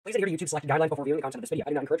Please adhere to YouTube's selected guidelines before viewing the content of this video. I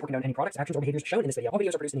do not encourage or condone any products, actions, or behaviors shown in this video. All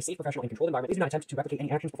videos are produced in a safe, professional, and controlled environment. Please do not attempt to replicate any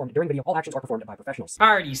actions performed during video. All actions are performed by professionals.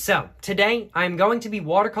 Alrighty, so today I'm going to be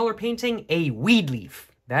watercolor painting a weed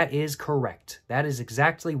leaf. That is correct. That is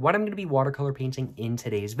exactly what I'm going to be watercolor painting in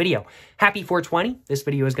today's video. Happy 420. This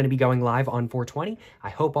video is going to be going live on 420. I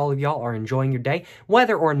hope all of y'all are enjoying your day,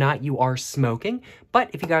 whether or not you are smoking. But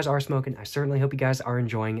if you guys are smoking, I certainly hope you guys are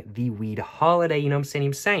enjoying the weed holiday. You know what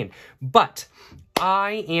I'm saying? But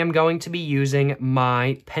I am going to be using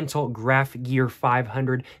my Pentel Graph Gear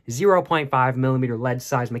 500 0.5 millimeter lead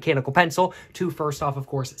size mechanical pencil to first off, of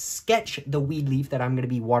course, sketch the weed leaf that I'm going to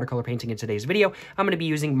be watercolor painting in today's video. I'm going to be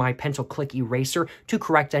using my pencil click eraser to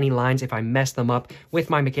correct any lines if I mess them up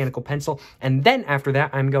with my mechanical pencil. And then after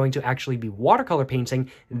that, I'm going to actually be watercolor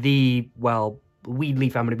painting the, well, weed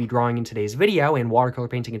leaf I'm going to be drawing in today's video and watercolor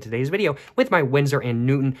painting in today's video with my Winsor &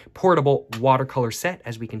 Newton portable watercolor set,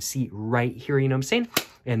 as we can see right here, you know what I'm saying?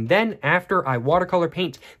 And then after I watercolor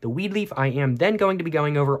paint the weed leaf, I am then going to be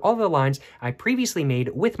going over all the lines I previously made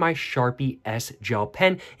with my Sharpie S gel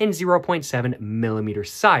pen in 0.7 millimeter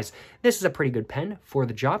size. This is a pretty good pen for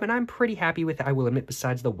the job, and I'm pretty happy with it, I will admit,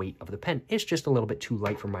 besides the weight of the pen. It's just a little bit too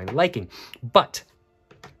light for my liking. But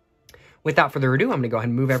without further ado, I'm going to go ahead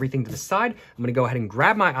and move everything to the side. I'm going to go ahead and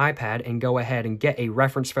grab my iPad and go ahead and get a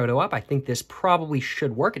reference photo up. I think this probably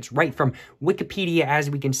should work. It's right from Wikipedia,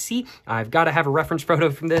 as we can see. I've got to have a reference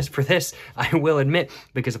photo for this, I will admit,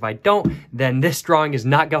 because if I don't, then this drawing is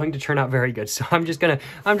not going to turn out very good. So I'm just going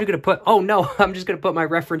to put, oh no, I'm just going to put my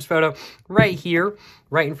reference photo right here,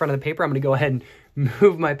 right in front of the paper. I'm going to go ahead and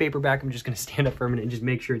move my paper back. I'm just going to stand up for a minute and just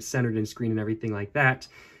make sure it's centered in screen and everything like that.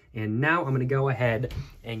 And now I'm going to go ahead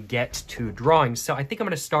and get to drawing. So I think I'm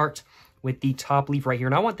going to start with the top leaf right here.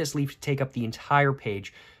 And I want this leaf to take up the entire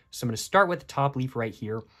page. So I'm going to start with the top leaf right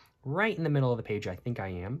here, right in the middle of the page. I think I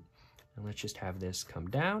am. And let's just have this come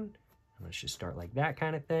down. And let's just start like that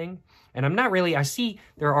kind of thing. And I'm not really, I see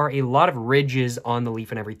there are a lot of ridges on the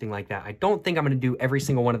leaf and everything like that. I don't think I'm going to do every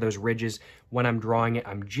single one of those ridges when I'm drawing it.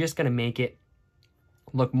 I'm just going to make it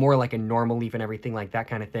look more like a normal leaf and everything like that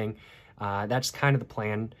kind of thing. That's kind of the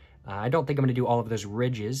plan. I don't think I'm going to do all of those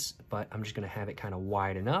ridges, but I'm just going to have it kind of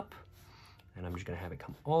widen up. And I'm just going to have it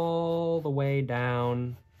come all the way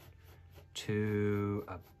down to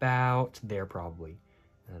about there probably.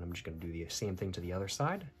 And I'm just going to do the same thing to the other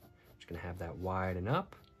side. Just going to have that widen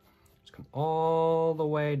up. Just come all the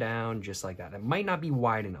way down just like that. That might not be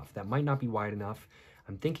wide enough. That might not be wide enough.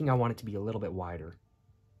 I'm thinking I want it to be a little bit wider.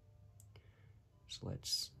 So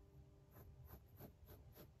let's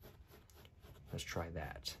try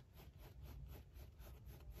that.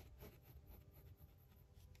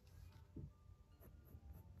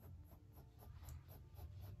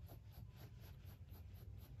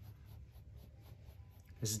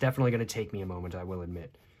 This is definitely going to take me a moment, I will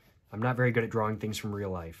admit. I'm not very good at drawing things from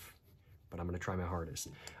real life, but I'm going to try my hardest.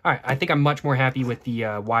 All right, I think I'm much more happy with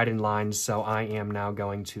the widened lines, so I am now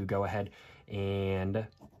going to go ahead and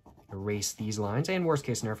erase these lines. And worst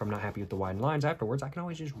case scenario, if I'm not happy with the widened lines afterwards, I can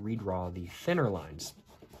always just redraw the thinner lines.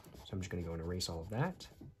 So I'm just going to go and erase all of that.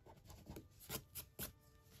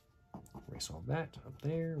 Erase all of that up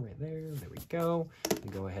there, right there. There we go.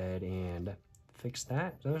 And go ahead and fix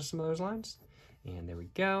that. Those are some of those lines. And there we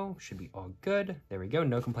go. Should be all good. There we go.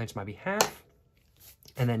 No complaints on my behalf.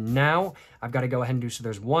 And then now I've got to go ahead and do, so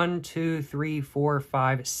there's 1, 2, 3, 4,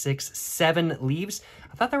 5, 6, 7 leaves.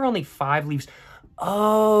 I thought there were only 5 leaves.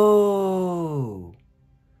 Oh.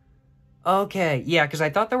 Okay. Yeah, because I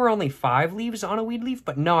thought there were only 5 leaves on a weed leaf,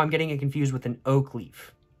 but no, I'm getting it confused with an oak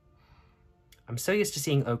leaf. I'm so used to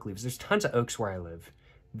seeing oak leaves. There's tons of oaks where I live.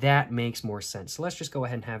 That makes more sense. So let's just go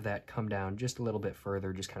ahead and have that come down just a little bit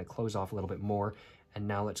further, just kind of close off a little bit more. And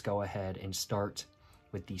now let's go ahead and start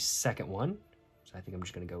with the second one. So I think I'm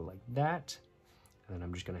just going to go like that. And then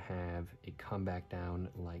I'm just going to have it come back down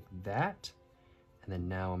like that. And then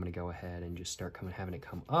now I'm going to go ahead and just start having it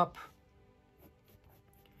come up.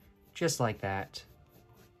 Just like that.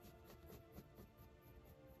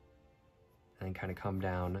 And then kind of come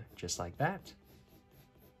down just like that.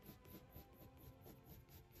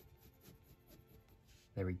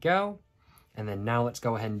 There we go. And then now let's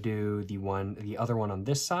go ahead and do the other one on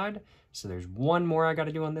this side. So there's one more I got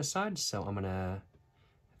to do on this side. So I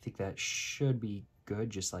think that should be good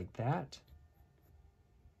just like that.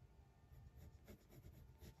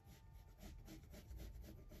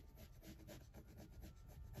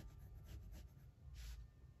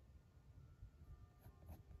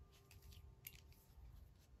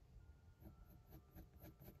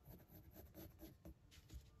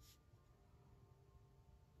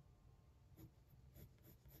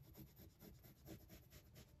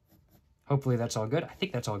 Hopefully that's all good. I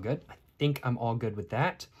think that's all good. I think I'm all good with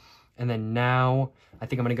that. And then now I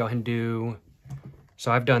think I'm going to go ahead and do...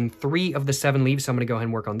 So I've done 3 of the 7 leaves. So I'm going to go ahead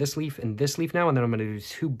and work on this leaf and this leaf now. And then I'm going to do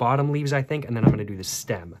 2 bottom leaves, I think. And then I'm going to do the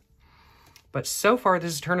stem. But so far,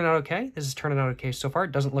 this is turning out okay. This is turning out okay so far.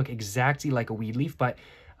 It doesn't look exactly like a weed leaf, but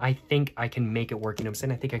I think I can make it work. You know what I'm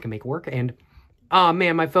saying? I think I can make it work. And, oh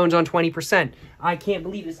man, my phone's on 20%. I can't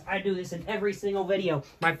believe this. I do this in every single video.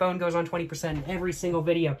 My phone goes on 20% in every single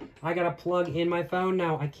video. I gotta plug in my phone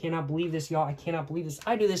now. I cannot believe this, y'all. I cannot believe this.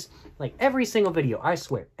 I do this like every single video. I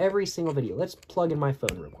swear, every single video. Let's plug in my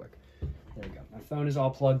phone real quick. There we go. My phone is all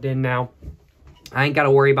plugged in now. I ain't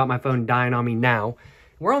gotta worry about my phone dying on me now.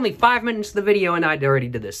 We're only 5 minutes to the video and I already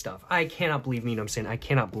did this stuff. I cannot believe me, you know what I'm saying? I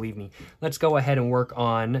cannot believe me. Let's go ahead and work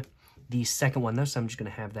on the second one though. So I'm just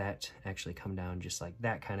gonna have that actually come down just like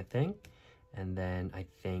that kind of thing. And then I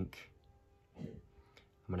think I'm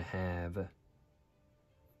gonna have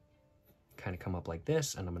kind of come up like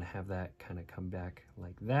this, and I'm gonna have that kind of come back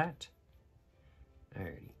like that.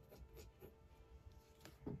 Alrighty.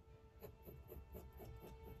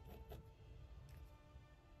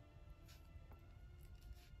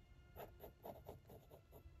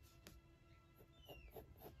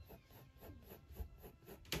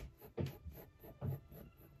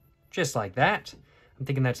 Just like that. I'm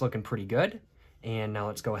thinking that's looking pretty good. And now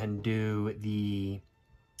let's go ahead and do the,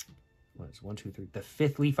 what is 1, 2, 3, the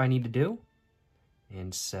 5th leaf I need to do.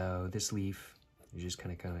 And so this leaf is just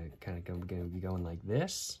kind of going to be going like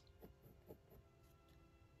this.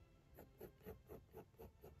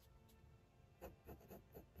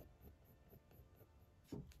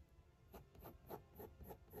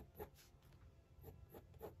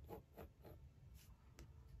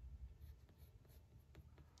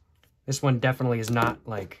 This one definitely is not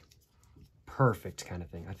like perfect kind of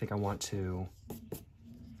thing. I think I want to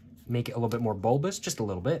make it a little bit more bulbous, just a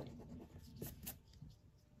little bit.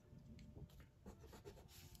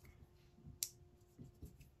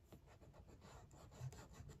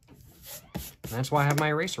 And that's why I have my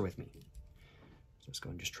eraser with me. So let's go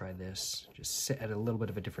and just try this. Just sit at a little bit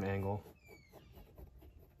of a different angle.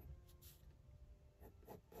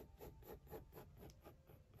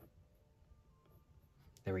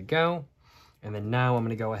 There we go. And then now I'm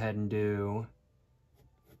going to go ahead and do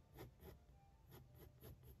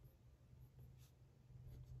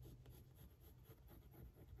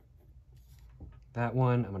that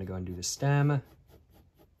one. I'm going to go and do the stem.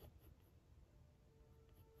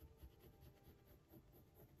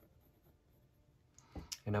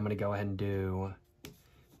 And I'm going to go ahead and do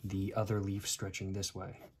the other leaf stretching this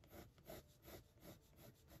way.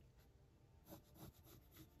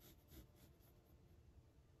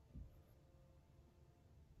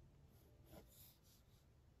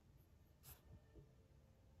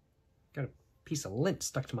 Got a piece of lint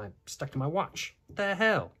stuck to my watch. What the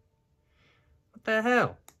hell? What the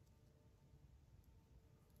hell?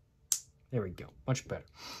 There we go. Much better.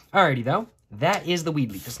 Alrighty though. That is the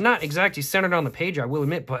weed leaf. It's not exactly centered on the page, I will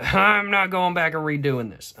admit, but I'm not going back and redoing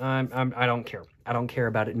this. I don't care. I don't care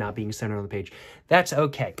about it not being centered on the page. That's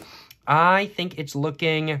okay. I think it's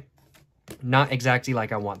looking not exactly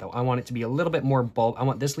like I want though. I want it to be a little bit more I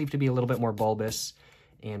want this leaf to be a little bit more bulbous.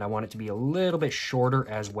 And I want it to be a little bit shorter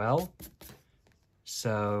as well.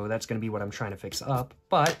 So that's going to be what I'm trying to fix up.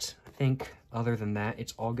 But I think other than that,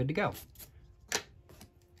 it's all good to go.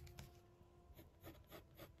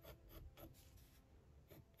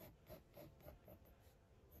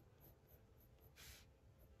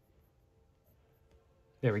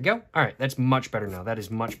 There we go. All right, that's much better now. That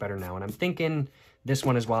is much better now. And I'm thinking this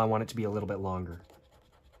one as well, I want it to be a little bit longer.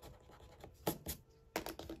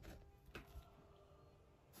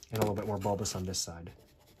 And a little bit more bulbous on this side.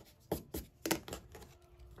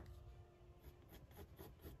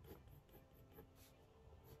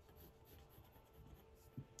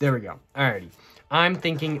 There we go. Alrighty. I'm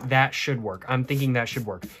thinking that should work. I'm thinking that should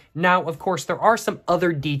work. Now, of course, there are some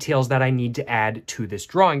other details that I need to add to this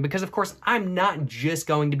drawing because, of course, I'm not just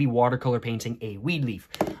going to be watercolor painting a weed leaf.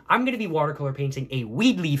 I'm going to be watercolor painting a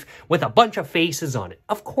weed leaf with a bunch of faces on it.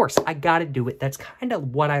 Of course, I got to do it. That's kind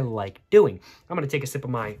of what I like doing. I'm going to take a sip of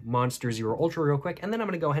my Monster Zero Ultra real quick, and then I'm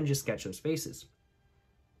going to go ahead and just sketch those faces.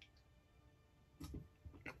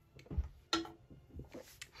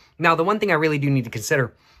 Now, the one thing I really do need to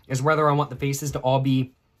consider is whether I want the faces to all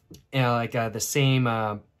be the same,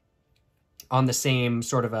 on the same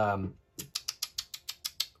sort of,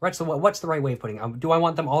 right, so what's the right way of putting it? Do I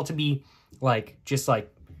want them all to be just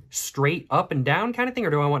straight up and down kind of thing, or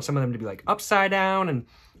do I want some of them to be like upside down and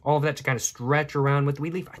all of that to kind of stretch around with the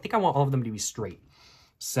weed leaf? I think I want all of them to be straight.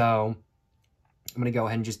 So I'm going to go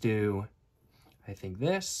ahead and just do, I think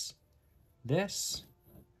this, this.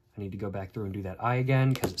 I need to go back through and do that eye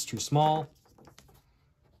again because it's too small.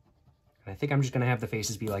 And I think I'm just going to have the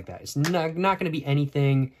faces be like that. It's not going to be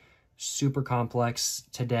anything super complex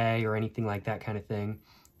today or anything like that kind of thing.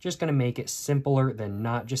 Just going to make it simpler than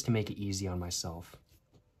not, just to make it easy on myself.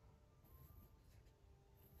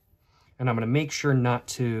 And I'm going to make sure not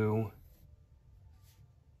to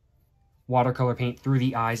watercolor paint through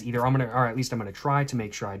the eyes either. Or at least I'm going to try to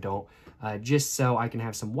make sure I don't, just so I can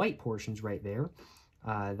have some white portions right there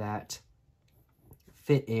that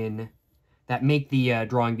fit in, that make the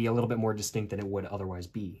drawing be a little bit more distinct than it would otherwise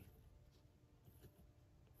be.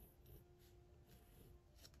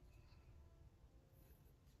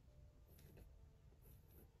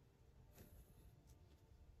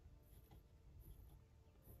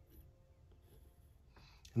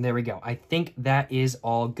 And there we go. I think that is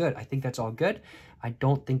all good. I think that's all good. I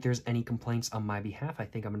don't think there's any complaints on my behalf. I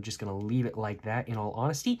think I'm just going to leave it like that in all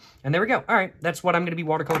honesty. And there we go. All right, that's what I'm going to be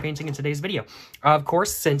watercolor painting in today's video. Of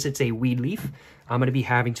course, since it's a weed leaf, I'm going to be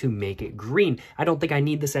having to make it green. I don't think I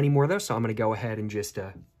need this anymore though, so I'm going to go ahead and just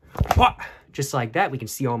like that. We can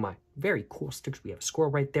see all my very cool stickers. We have a squirrel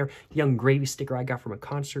right there. Young Gravy sticker I got from a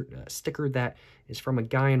concert. Sticker that is from a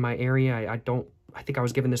guy in my area. I think I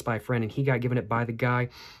was given this by a friend, and he got given it by the guy.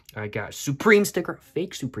 I got Supreme sticker,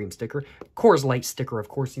 fake Supreme sticker, Coors Light sticker, of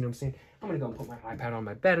course, you know what I'm saying? I'm going to go and put my iPad on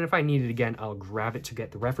my bed, and if I need it again, I'll grab it to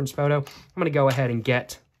get the reference photo. I'm going to go ahead and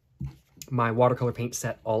get my watercolor paint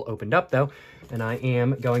set all opened up, though, and I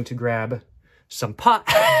am going to grab some pot.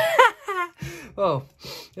 Oh,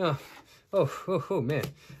 man.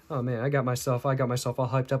 Oh man, I got myself all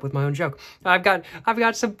hyped up with my own joke. I've got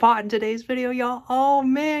some pot in today's video, y'all. Oh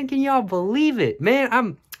man, can y'all believe it? Man,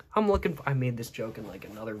 I made this joke in like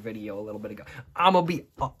another video a little bit ago. I'm gonna be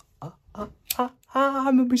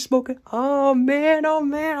smoking. Oh man, I'm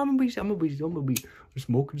gonna be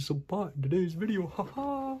smoking some pot in today's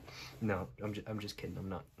video. No, I'm just kidding.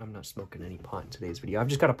 I'm not smoking any pot in today's video. I've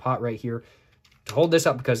just got a pot right here to hold this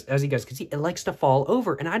up because, as you guys can see, it likes to fall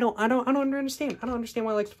over, and I don't understand. I don't understand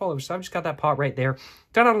why it likes to fall over. So I've just got that pot right there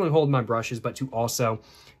to not only hold my brushes, but to also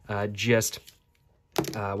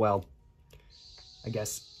well, I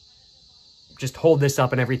guess just hold this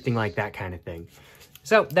up and everything like that kind of thing.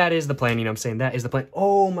 So that is the plan, you know what I'm saying? That is the plan.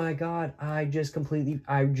 Oh my God, I just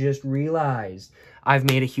realized I've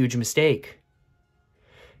made a huge mistake.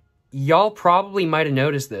 Y'all probably might have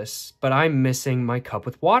noticed this, but I'm missing my cup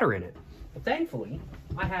with water in it. But thankfully,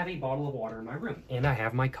 I have a bottle of water in my room, and I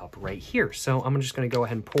have my cup right here. So I'm just going to go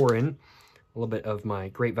ahead and pour in a little bit of my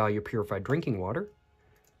Great Value Purified Drinking Water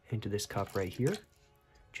into this cup right here,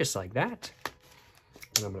 just like that.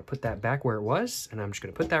 And I'm going to put that back where it was, and I'm just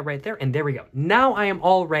going to put that right there, and there we go. Now I am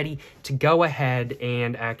all ready to go ahead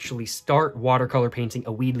and actually start watercolor painting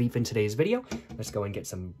a weed leaf in today's video. Let's go and get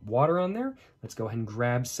some water on there. Let's go ahead and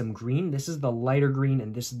grab some green. This is the lighter green,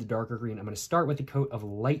 and this is the darker green. I'm going to start with a coat of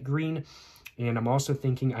light green, and I'm also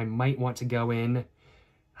thinking I might want to go in,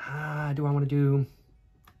 I'm going to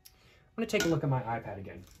take a look at my iPad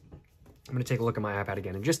again. I'm going to take a look at my iPad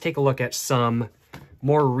again and just take a look at some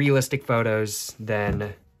more realistic photos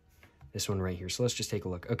than this one right here. So let's just take a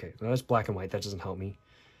look. Okay, so that's black and white. That doesn't help me.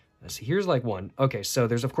 So here's like one. Okay, so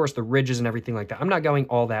there's, of course, the ridges and everything like that. I'm not going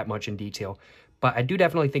all that much in detail, but I do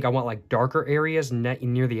definitely think I want like darker areas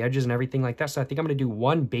near the edges and everything like that. So I think I'm going to do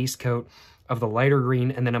one base coat of the lighter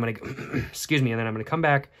green, and then I'm going to, excuse me, and then I'm going to come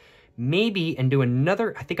back maybe and do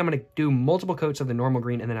another. I think I'm going to do multiple coats of the normal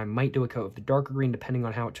green, and then I might do a coat of the darker green depending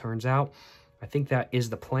on how it turns out. I think that is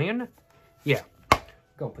the plan. Yeah.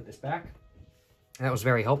 Go put this back. That was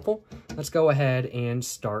very helpful. Let's go ahead and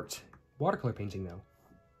start watercolor painting though.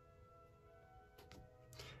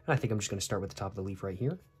 And I think I'm just going to start with the top of the leaf right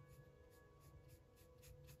here.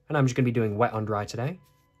 And I'm just going to be doing wet on dry today,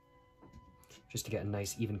 just to get a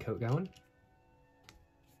nice even coat going.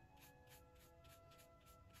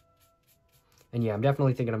 And yeah, I'm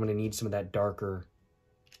definitely thinking I'm going to need some of that darker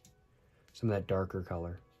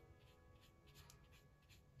color.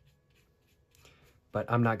 But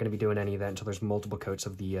I'm not going to be doing any of that until there's multiple coats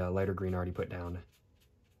of the lighter green already put down.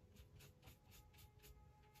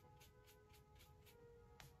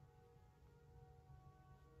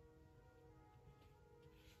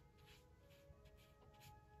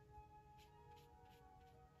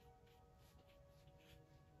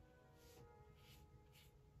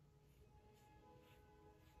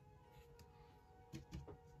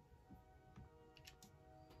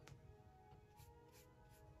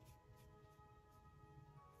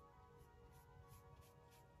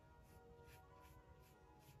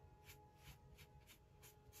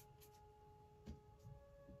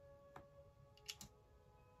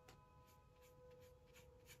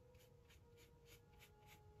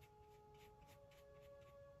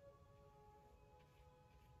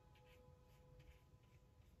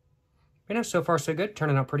 You know, so far so good.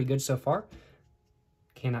 Turning out pretty good so far.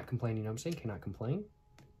 Cannot complain, you know what I'm saying? Cannot complain.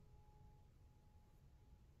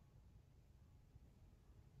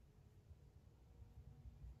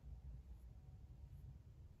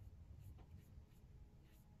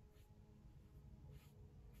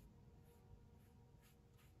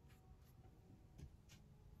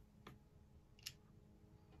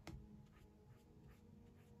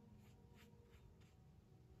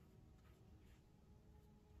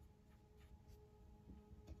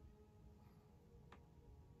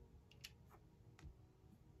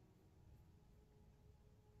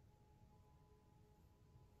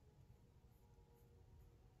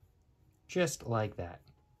 Just like that.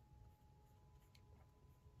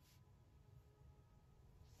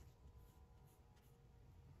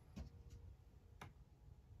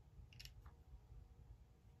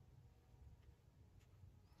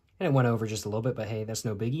 And it went over just a little bit, but hey, that's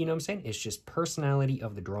no biggie, you know what I'm saying? It's just personality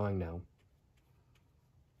of the drawing now.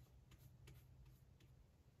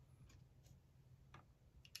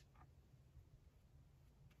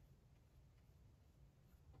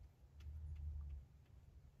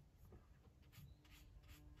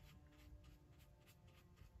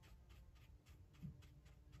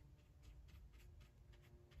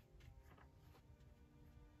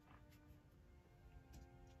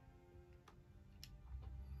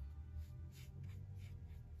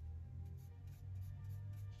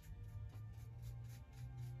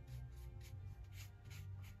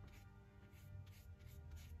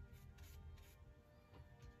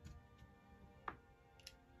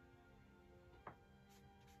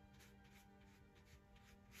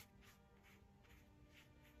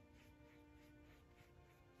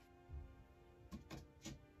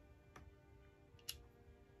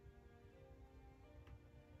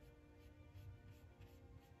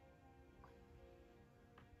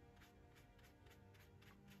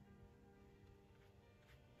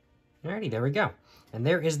 Alrighty, there we go. And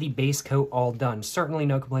there is the base coat all done. Certainly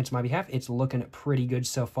no complaints on my behalf. It's looking pretty good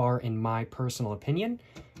so far in my personal opinion.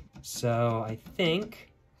 So I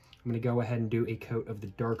think I'm going to go ahead and do a coat of the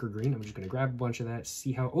darker green. I'm just going to grab a bunch of that,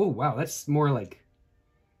 see how... Oh, wow, that's more like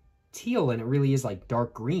teal, and it really is like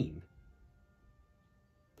dark green.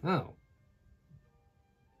 Oh.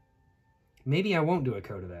 Maybe I won't do a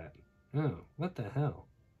coat of that. Oh, what the hell?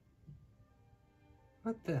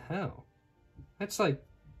 What the hell? That's like...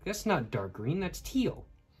 That's not dark green, that's teal.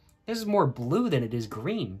 This is more blue than it is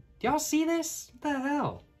green. Do y'all see this? What the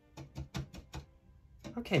hell?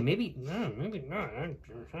 Okay, maybe, no, maybe not.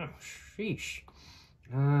 Oh, sheesh.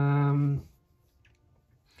 I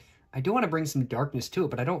do want to bring some darkness to it,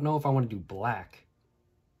 but I don't know if I want to do black.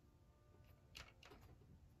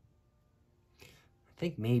 I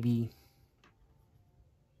think maybe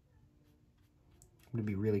I'm going to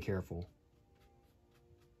be really careful.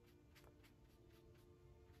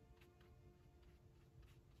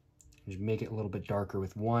 Just make it a little bit darker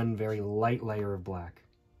with one very light layer of black.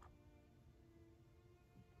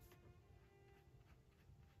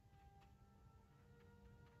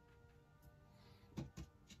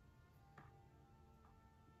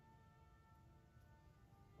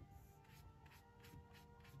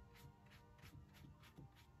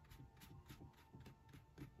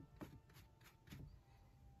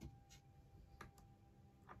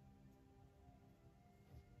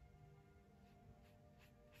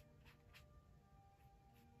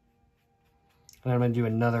 And I'm going to do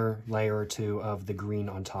another layer or two of the green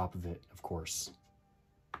on top of it, of course.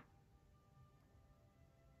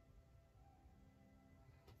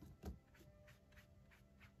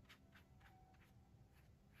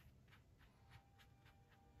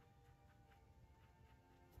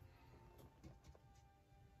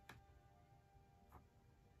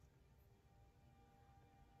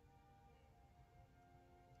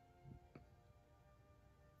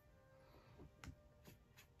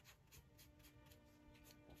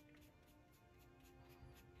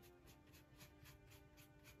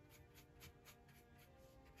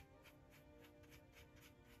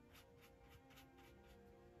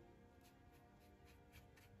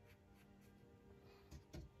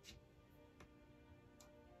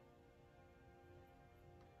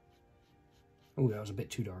 Oh, that was a bit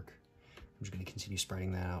too dark. I'm just going to continue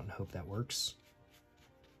spreading that out and hope that works.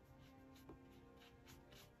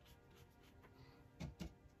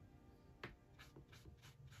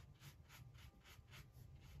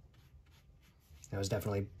 That was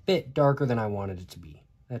definitely a bit darker than I wanted it to be.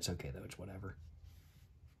 That's okay though, it's whatever.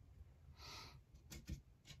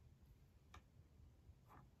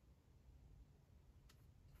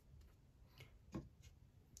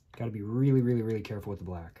 Got to be really, really, really careful with the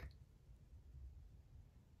black.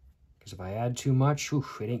 Because if I add too much,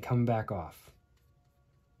 oof, it ain't coming back off.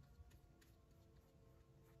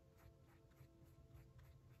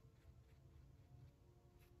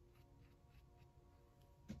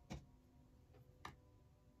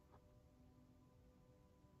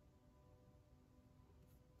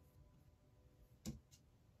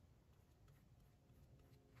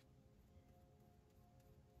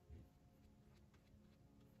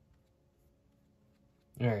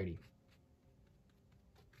 Alrighty.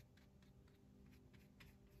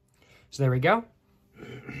 So there we go.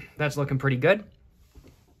 That's looking pretty good.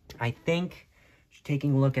 I think, just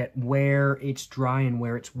taking a look at where it's dry and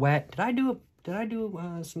where it's wet. Did I do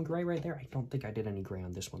some gray right there? I don't think I did any gray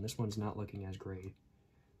on this one. This one's not looking as gray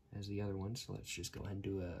as the other one. So let's just go ahead and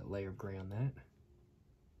do a layer of gray on that.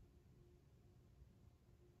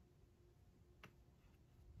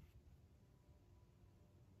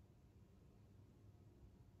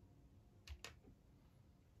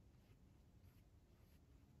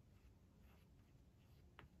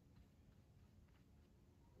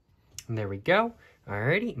 And there we go.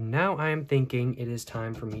 Alrighty, now I'm thinking it is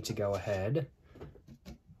time for me to go ahead.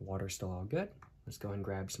 Water's still all good. Let's go ahead and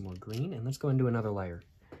grab some more green, and let's go and do another layer.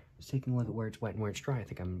 Just taking a look at where it's wet and where it's dry. I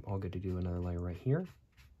think I'm all good to do another layer right here.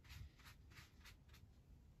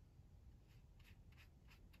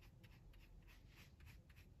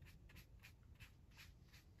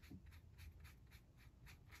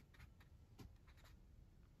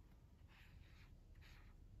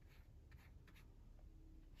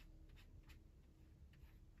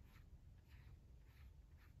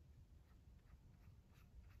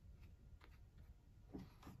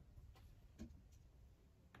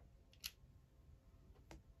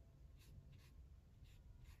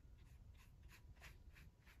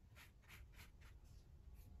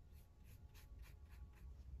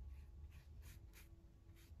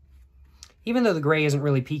 Even though the gray isn't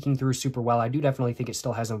really peeking through super well, I do definitely think it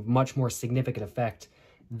still has a much more significant effect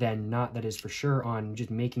than not. That is for sure on just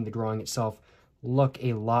making the drawing itself look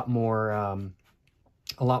a lot more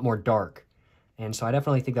dark. And so I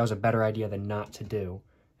definitely think that was a better idea than not to do.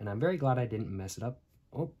 And I'm very glad I didn't mess it up.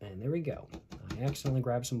 Oh, and there we go. I accidentally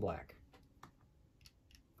grabbed some black.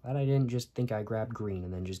 Glad I didn't just think I grabbed green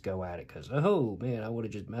and then just go at it, because oh man, I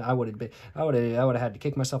would have had to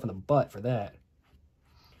kick myself in the butt for that.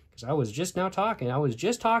 Because I was just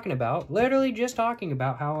talking about, literally just talking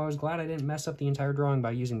about how I was glad I didn't mess up the entire drawing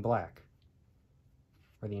by using black.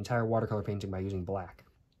 Or the entire watercolor painting by using black.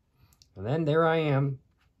 And then there I am,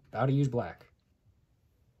 about to use black.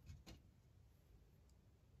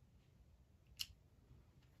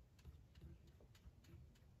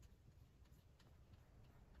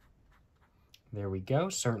 There we go.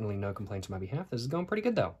 Certainly no complaints on my behalf. This is going pretty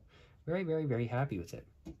good though. Very, very, very happy with it.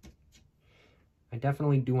 I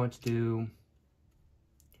definitely do want to do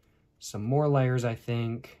some more layers, I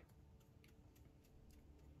think,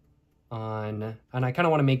 and I kind of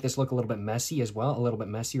want to make this look a little bit messy as well, a little bit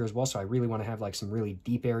messier as well, so I really want to have like some really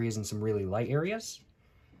deep areas and some really light areas.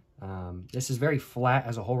 This is very flat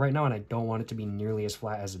as a whole right now, and I don't want it to be nearly as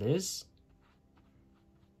flat as it is.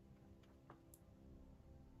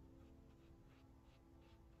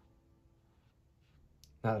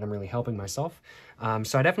 Not that I'm really helping myself.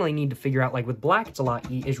 So I definitely need to figure out, like with black,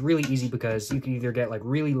 it's really easy because you can either get like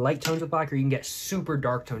really light tones with black or you can get super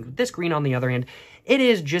dark tones. With this green on the other hand,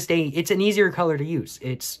 it's an easier color to use.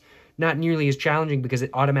 It's not nearly as challenging because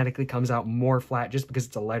it automatically comes out more flat just because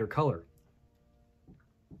it's a lighter color.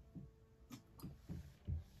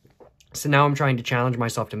 So now I'm trying to challenge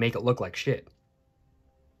myself to make it look like shit.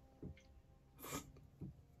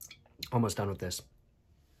 Almost done with this.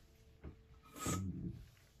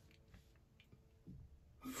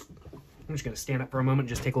 I'm just going to stand up for a moment and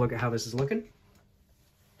just take a look at how this is looking.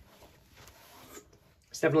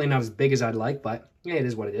 It's definitely not as big as I'd like, but yeah, it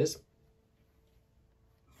is what it is.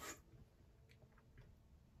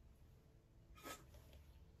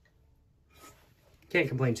 Can't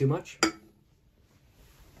complain too much.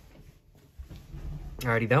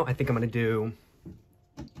 Alrighty though, I think I'm going to do...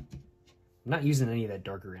 I'm not using any of that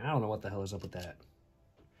darker green. I don't know what the hell is up with that.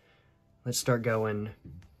 Let's start going...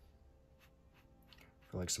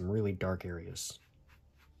 for like some really dark areas.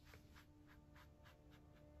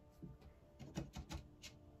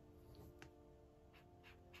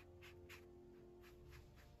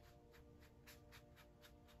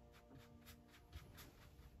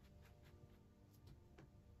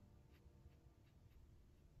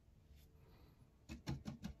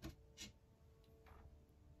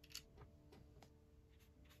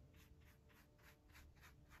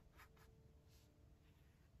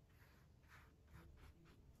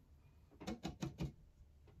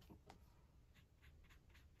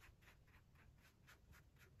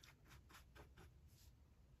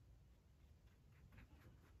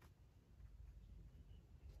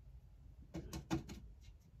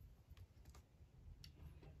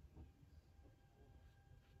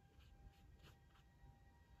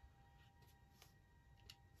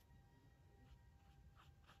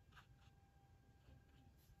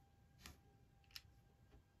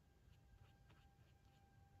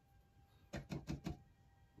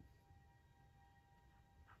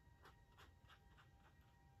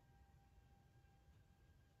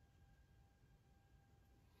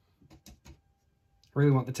 I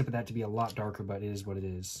really want the tip of that to be a lot darker, but it is what it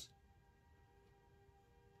is.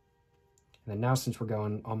 And then now, since we're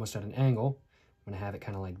going almost at an angle, I'm going to have it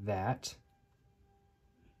kind of like that.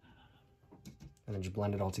 And then just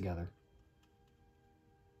blend it all together.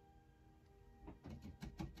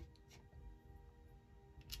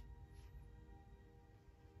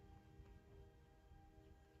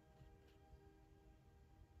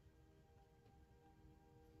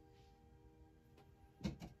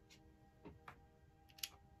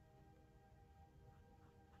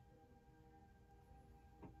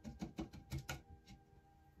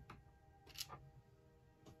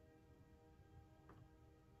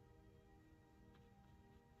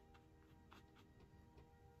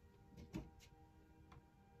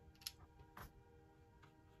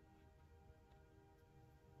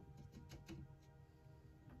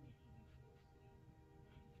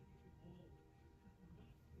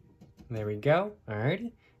 There we go.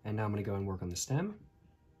 Alrighty. And now I'm going to go and work on the stem.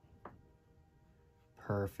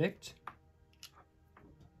 Perfect.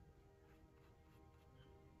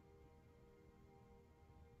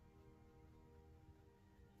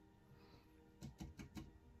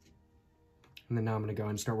 And then now I'm going to go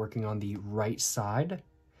and start working on the right side,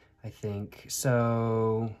 I think.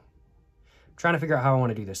 So I'm trying to figure out how I want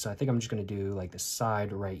to do this. So I think I'm just going to do like the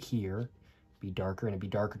side right here be darker, and it'd be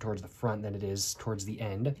darker towards the front than it is towards the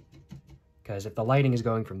end. Because if the lighting is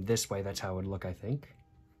going from this way, that's how it would look, I think.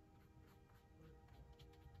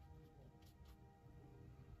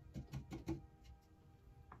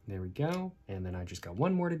 There we go. And then I just got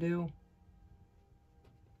one more to do.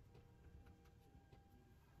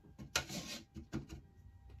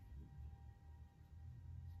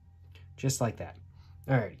 Just like that.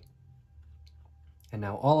 Alrighty. And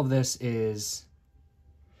now all of this is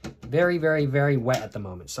very, very, very wet at the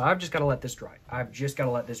moment. So I've just got to let this dry. I've just got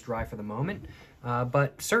to let this dry for the moment.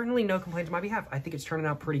 But certainly no complaints on my behalf. I think it's turning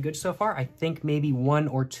out pretty good so far. I think maybe 1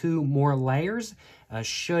 or 2 more layers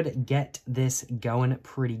should get this going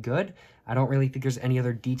pretty good. I don't really think there's any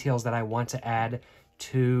other details that I want to add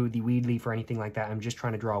to the weed leaf or anything like that. I'm just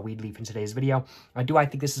trying to draw a weed leaf in today's video. Do I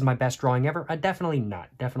think this is my best drawing ever? Definitely not.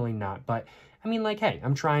 Definitely not. But I mean, like, hey,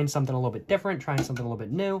 I'm trying something a little bit different, trying something a little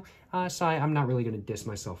bit new. So I'm not really going to diss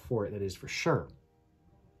myself for it. That is for sure.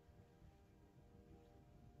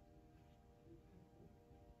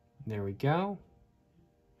 There we go.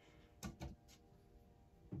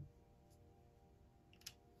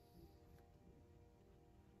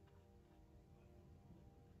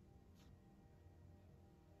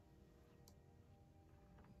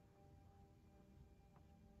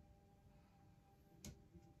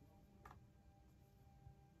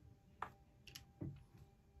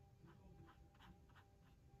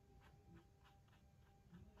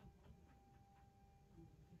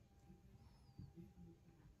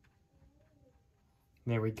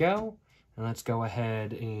 There we go. And let's go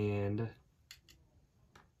ahead and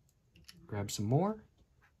grab some more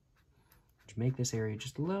to make this area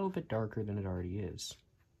just a little bit darker than it already is.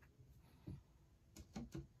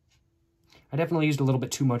 I definitely used a little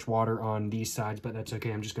bit too much water on these sides, but that's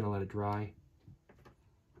okay. I'm just going to let it dry.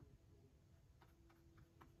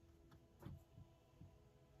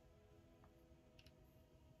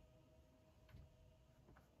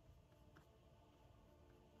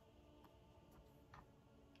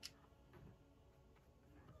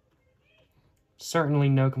 Certainly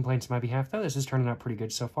no complaints on my behalf, though. This is turning out pretty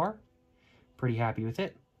good so far. Pretty happy with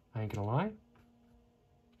it. I ain't gonna lie.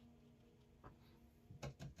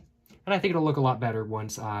 And I think it'll look a lot better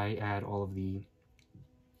once I add all of the...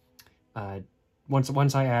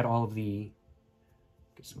 once I add all of the...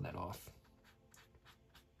 Get some of that off.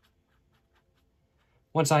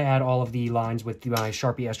 Once I add all of the lines with my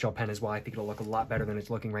Sharpie S-Gel pen as well, I think it'll look a lot better than it's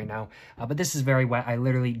looking right now. But this is very wet. I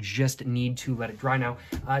literally just need to let it dry now.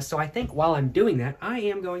 So I think while I'm doing that, I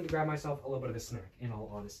am going to grab myself a little bit of a snack, in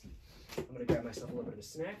all honesty. I'm going to grab myself a little bit of a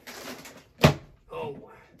snack. Oh,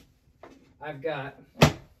 I've got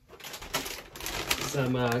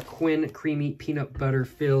some Quinn Creamy Peanut Butter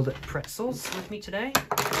Filled Pretzels with me today.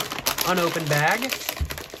 Unopened bag.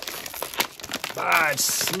 It's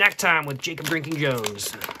snack time with Jacob Drinking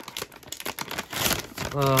Jones.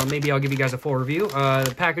 Maybe I'll give you guys a full review.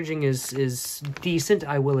 The packaging is decent,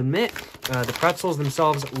 I will admit. The pretzels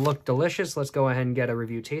themselves look delicious. Let's go ahead and get a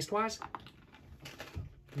review taste-wise.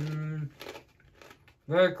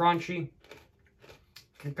 Very crunchy.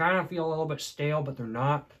 They kind of feel a little bit stale, but they're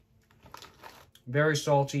not. Very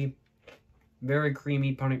salty. Very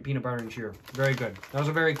creamy peanut butter and cheer. Very good. That was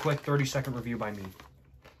a very quick 30-second review by me.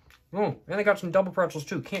 Oh, and they got some double pretzels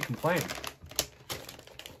too. Can't complain.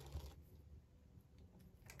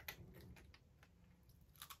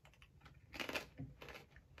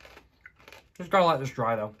 Just gotta let this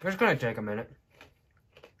dry, though. It's gonna take a minute.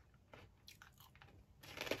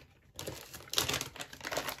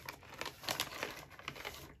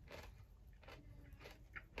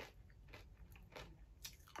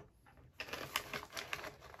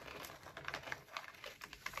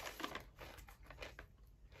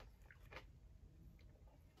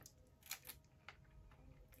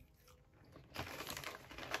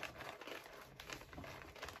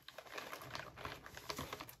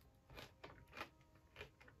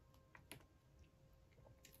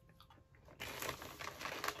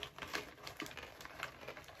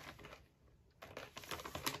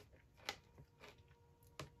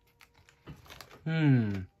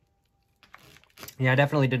 Yeah, I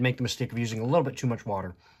definitely did make the mistake of using a little bit too much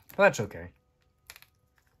water, but that's okay.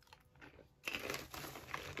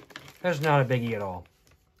 That's not a biggie at all.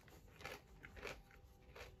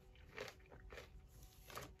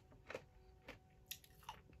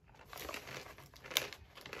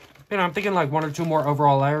 You know, I'm thinking like 1 or 2 more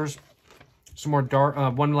overall layers. Some more dark,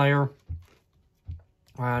 1 layer,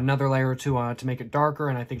 another layer or 2 to make it darker,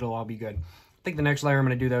 and I think it'll all be good. I think the next layer I'm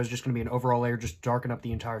going to do, though, is just going to be an overall layer, just darken up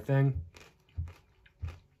the entire thing.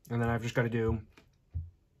 And then I've just got to do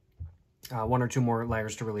 1 or 2 more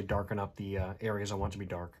layers to really darken up the areas I want to be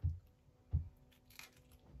dark.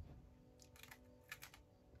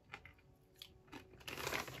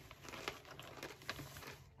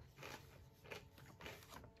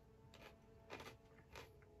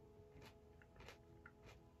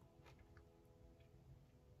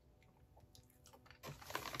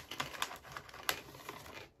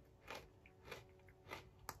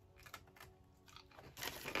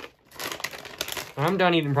 I'm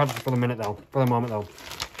done eating pretzels for the moment, though.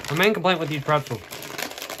 My main complaint with these pretzels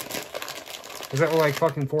is that they're like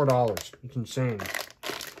fucking $4. It's insane.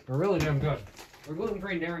 They're really damn good. They're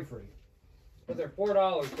gluten-free and dairy-free. But they're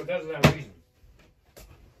 $4 because of that reason.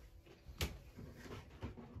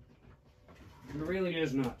 It really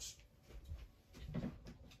is nuts.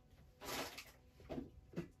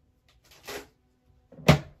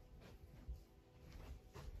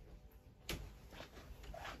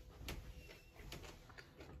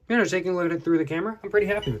 You know, taking a look at it through the camera, I'm pretty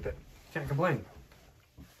happy with it. Can't complain.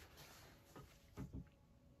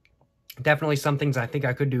 Definitely some things I think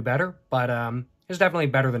I could do better, but it's definitely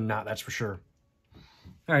better than not, that's for sure.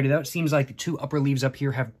 Alrighty, though, it seems like the 2 upper leaves up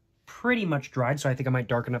here have pretty much dried, so I think I might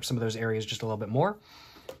darken up some of those areas just a little bit more,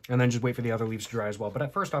 and then just wait for the other leaves to dry as well.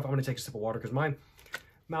 But first off, I'm going to take a sip of water, because my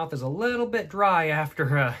mouth is a little bit dry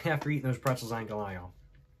after eating those pretzels, I ain't gonna lie, y'all.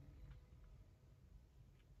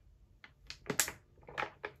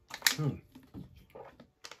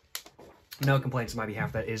 No complaints on my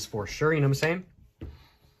behalf, that is for sure, you know what I'm saying?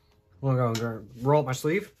 I'm going to roll up my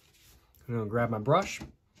sleeve. I'm going to grab my brush.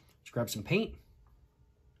 Let's grab some paint.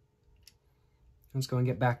 Let's go and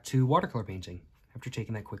get back to watercolor painting after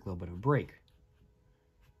taking that quick little bit of a break.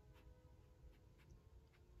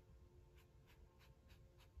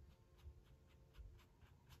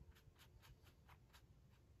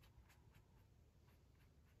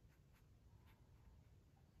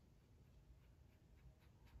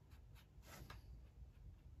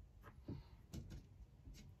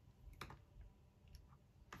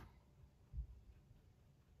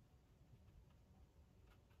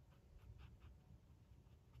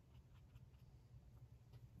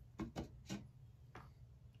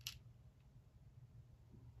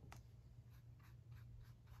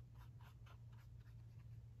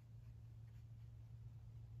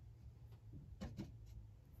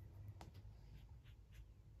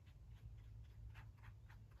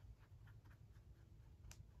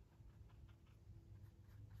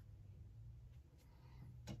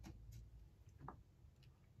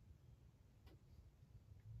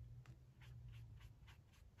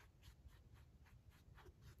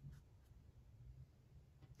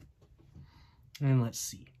 And let's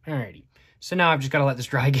see. Alrighty. So now I've just got to let this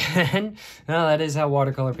dry again. Well, that is how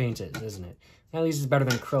watercolor paint is, isn't it? At least it's better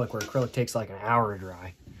than acrylic, where acrylic takes like an hour to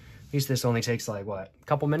dry. At least this only takes like, what, a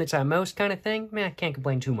couple minutes at most kind of thing? Man, I can't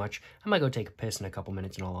complain too much. I might go take a piss in a couple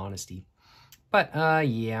minutes in all honesty. But,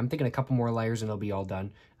 yeah, I'm thinking a couple more layers and they'll be all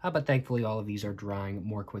done. But thankfully all of these are drying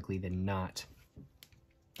more quickly than not.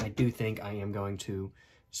 I do think I am going to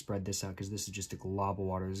spread this out because this is just a glob of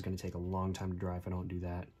water. This is going to take a long time to dry if I don't do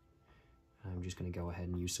that. I'm just going to go ahead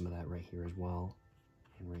and use some of that right here as well.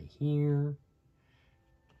 And right here.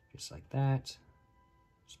 Just like that.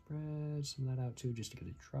 Spread some of that out too, just to get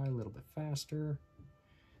it dry a little bit faster.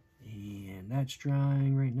 And that's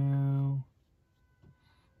drying right now.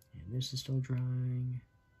 And this is still drying.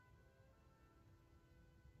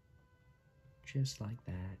 Just like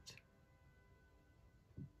that.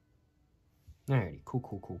 Alrighty, cool,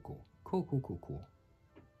 cool, cool, cool. Cool, cool, cool, cool.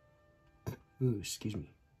 Ooh, excuse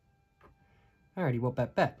me. Alrighty, well,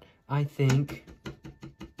 bet. I think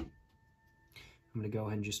I'm going to go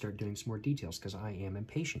ahead and just start doing some more details because I am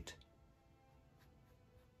impatient.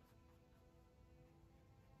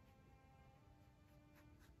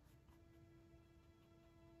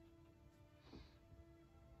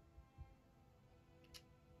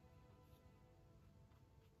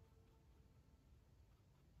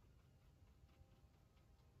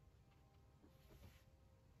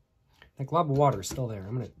 That glob of water is still there.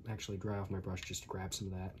 I'm going to actually dry off my brush just to grab some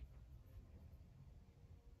of that.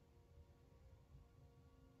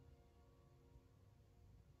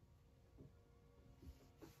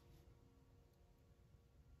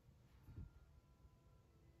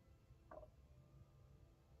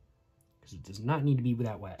 Because it does not need to be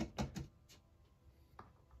that wet.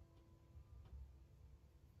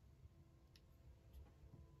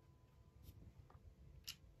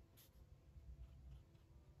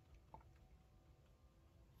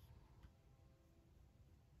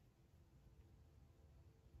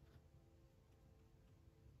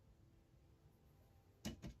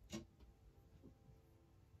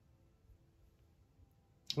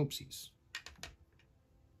 Oopsies. I'm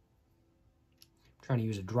trying to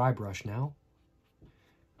use a dry brush now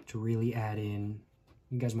to really add in.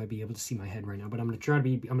 You guys might be able to see my head right now, but I'm going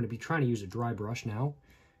to be trying to use a dry brush now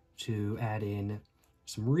to add in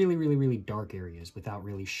some really, really, really dark areas without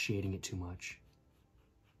really shading it too much.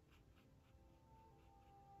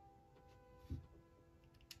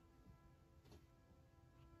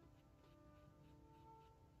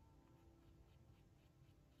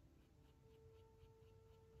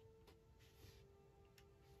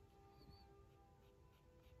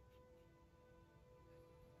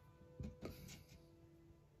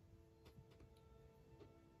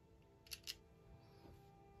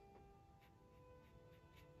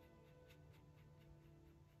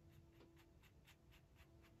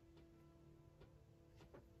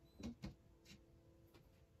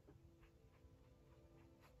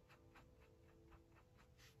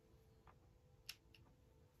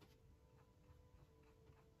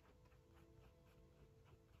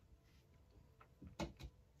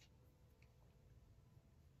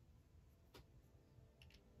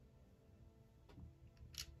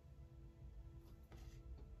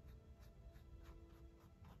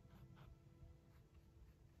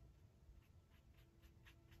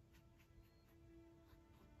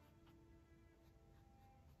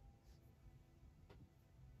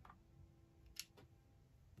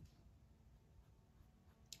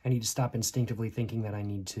 I need to stop instinctively thinking that I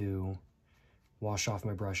need to wash off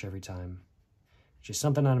my brush every time. It's just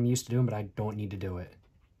something that I'm used to doing, but I don't need to do it.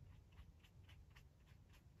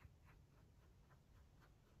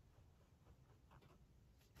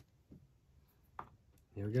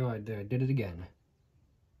 There we go, I did it again.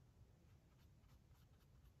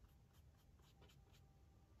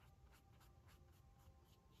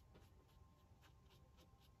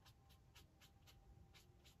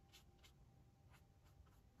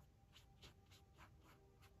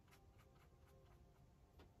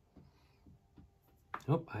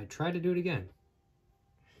 Oh, I tried to do it again.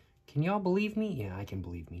 Can y'all believe me? Yeah, I can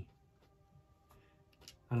believe me.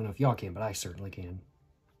 I don't know if y'all can, but I certainly can.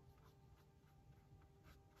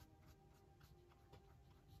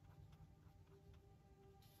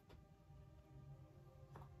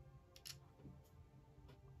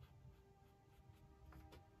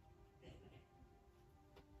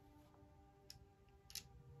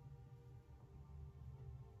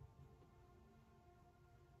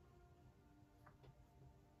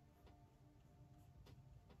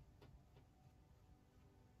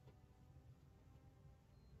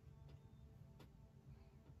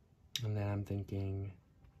 And then I'm thinking,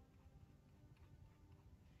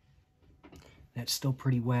 that's still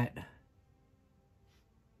pretty wet.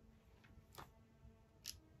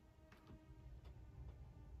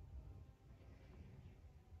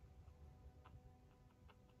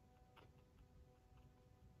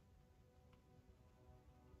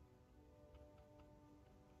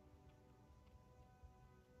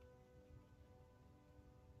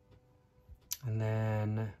 And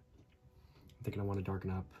then I'm thinking I want to darken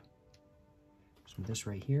up some of this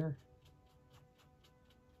right here.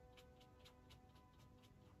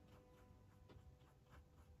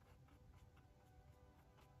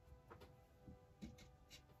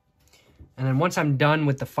 And then once I'm done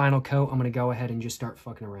with the final coat, I'm going to go ahead and just start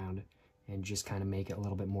fucking around and just kind of make it a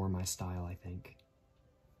little bit more my style, I think.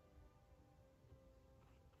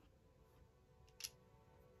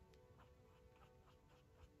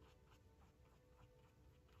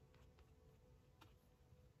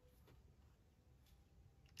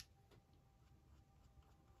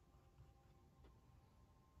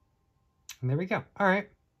 And there we go. All right.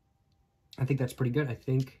 I think that's pretty good. I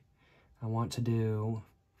think I want to do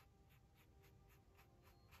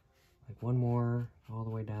like one more all the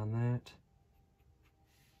way down that.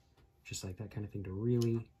 Just like that kind of thing to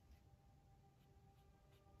really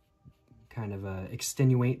kind of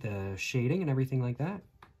extenuate the shading and everything like that.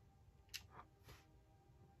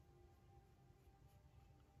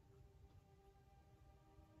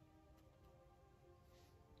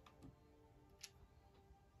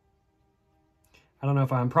 I don't know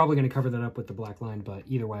if I'm probably going to cover that up with the black line, but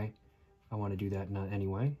either way, I want to do that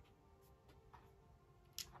anyway.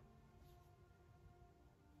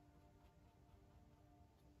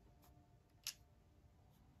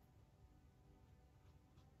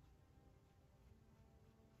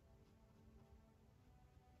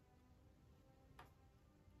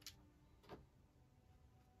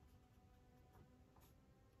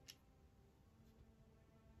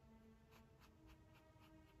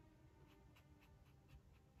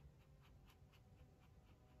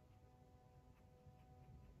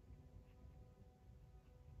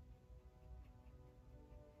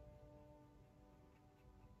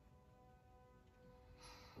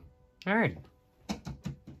 All right. I'm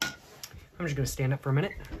just going to stand up for a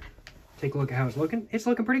minute, take a look at how it's looking. It's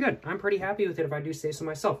looking pretty good. I'm pretty happy with it if I do say so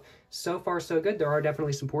myself. So far, so good. There are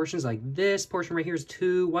definitely some portions, like this portion right here is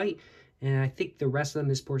too white, and I think the rest of them,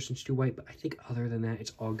 this portion's too white, but I think other than that,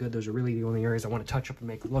 it's all good. Those are really the only areas I want to touch up and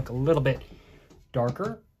make it look a little bit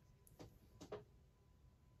darker.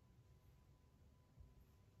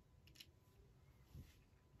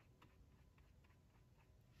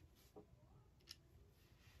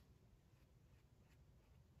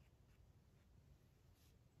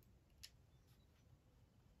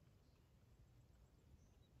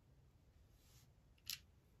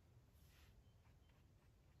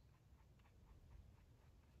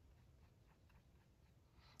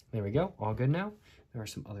 There we go, all good now. There are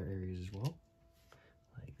some other areas as well,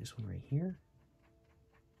 like this one right here.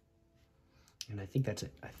 And I think that's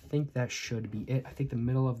it. I think that should be it. I think the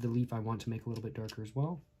middle of the leaf I want to make a little bit darker as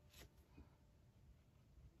well.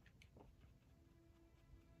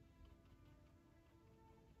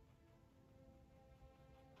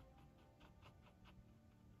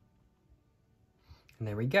 And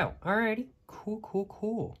there we go. Alrighty, cool, cool,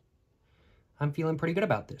 cool. I'm feeling pretty good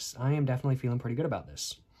about this. I am definitely feeling pretty good about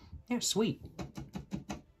this. Yeah, sweet.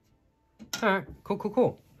 All right, cool, cool,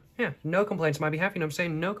 cool. Yeah, no complaints on my behalf. You know what I'm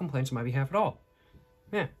saying? No complaints on my behalf at all.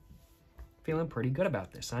 Yeah, feeling pretty good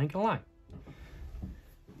about this. I ain't gonna lie.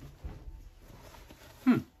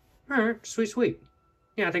 All right, sweet, sweet.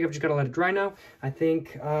 Yeah, I think I've just gotta let it dry now. I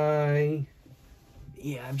think I've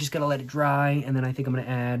just gotta let it dry, and then I think I'm gonna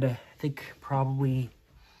add, I think probably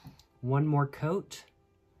one more coat.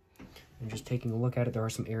 And just taking a look at it, there are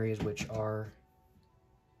some areas which are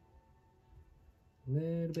a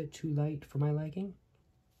little bit too light for my liking.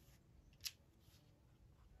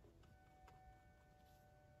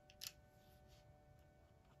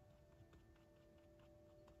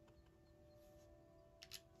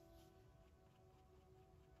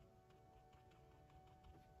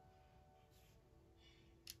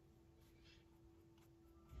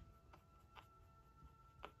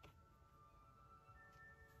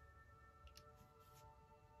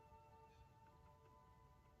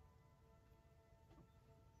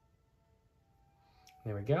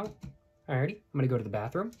 There we go. Alrighty, I'm gonna go to the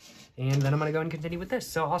bathroom, and then I'm gonna go and continue with this.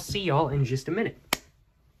 So I'll see y'all in just a minute.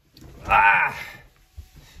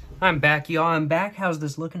 I'm back, y'all. I'm back. How's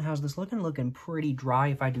this looking? How's this looking? Looking pretty dry,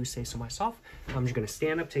 if I do say so myself. I'm just gonna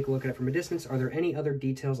stand up, take a look at it from a distance. Are there any other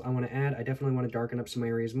details I want to add? I definitely want to darken up some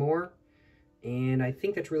areas more, and I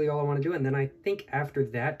think that's really all I want to do. And then I think after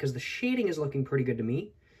that, because the shading is looking pretty good to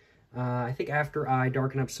me, I think after I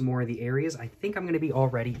darken up some more of the areas, I think I'm gonna be all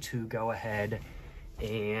ready to go ahead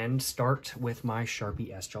and start with my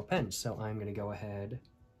Sharpie S gel pen. So I'm gonna go ahead,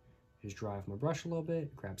 just dry off my brush a little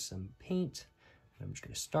bit, grab some paint, and I'm just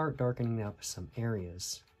gonna start darkening up some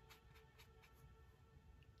areas.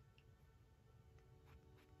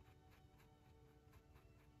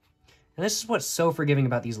 And this is what's so forgiving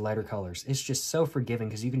about these lighter colors. It's just so forgiving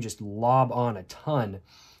because you can just lob on a ton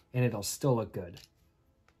and it'll still look good.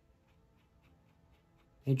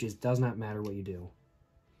 It just does not matter what you do.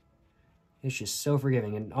 It's just so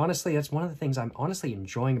forgiving. And honestly, that's one of the things I'm honestly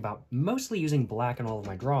enjoying about mostly using black in all of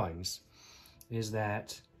my drawings, is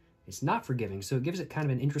that it's not forgiving. So it gives it kind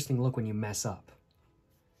of an interesting look when you mess up.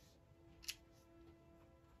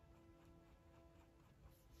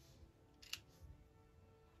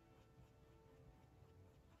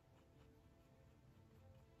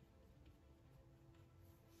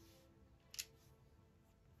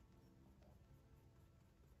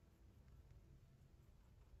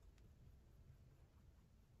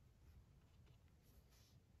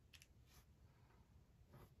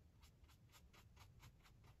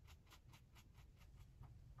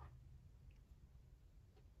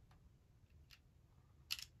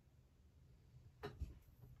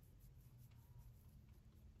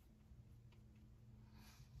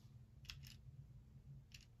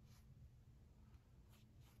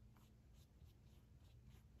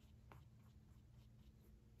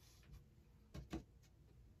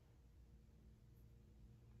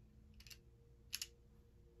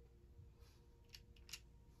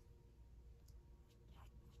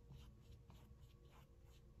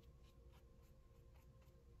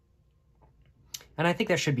 And I think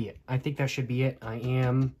that should be it. I think that should be it. I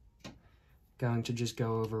am going to just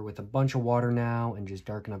go over with a bunch of water now and just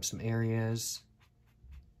darken up some areas.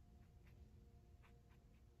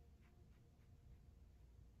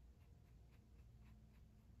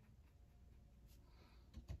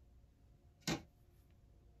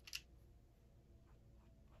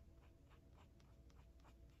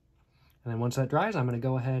 And then once that dries, I'm going to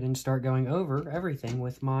go ahead and start going over everything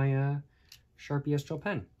with my Sharpie S Gel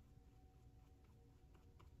pen.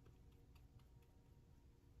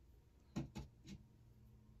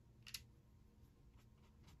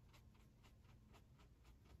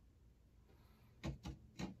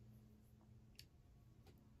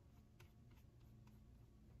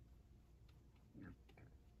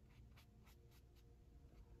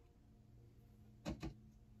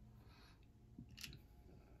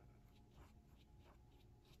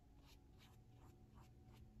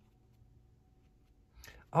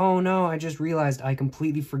 Oh no, I just realized I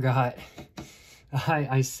completely forgot.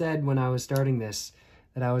 I said when I was starting this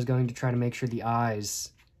that I was going to try to make sure the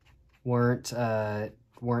eyes weren't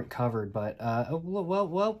covered, but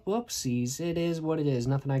well, whoopsies. It is what it is.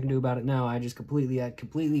 Nothing I can do about it now. I just completely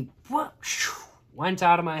went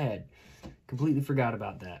out of my head. Completely forgot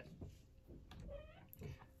about that.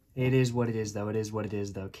 It is what it is, though. It is what it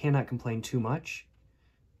is, though. Cannot complain too much.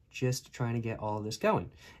 Just trying to get all of this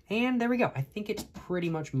going. And there we go. I think it's pretty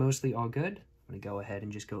much mostly all good. I'm going to go ahead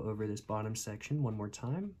and just go over this bottom section one more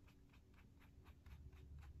time.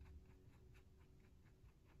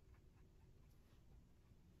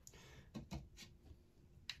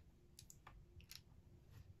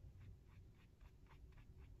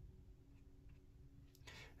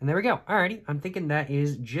 And there we go. Alrighty, I'm thinking that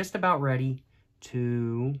is just about ready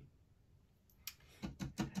to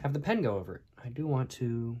have the pen go over it. I do want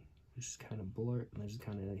to just kind of blur it. I'm just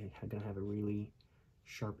kind of going to have a really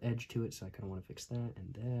sharp edge to it, so I kind of want to fix that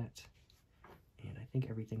and that. And I think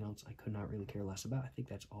everything else I could not really care less about. I think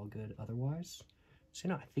that's all good otherwise. So,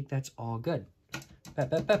 no, I think that's all good.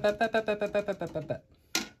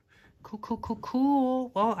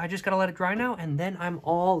 Cool. Well, I just got to let it dry now, and then I'm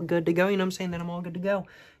all good to go. You know what I'm saying? Then I'm all good to go.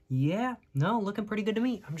 Yeah, no, looking pretty good to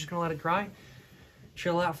me. I'm just going to let it dry.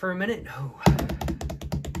 Chill out for a minute. Oh.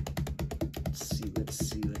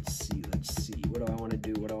 Let's see. What do I want to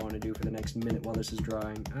do? What do I want to do for the next minute while this is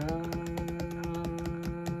drying?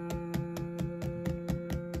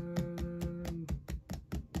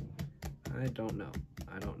 I don't know.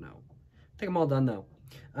 I think I'm all done, though.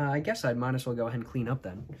 I guess I might as well go ahead and clean up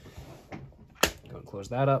then. Go and close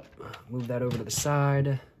that up. Move that over to the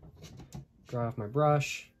side. Dry off my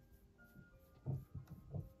brush.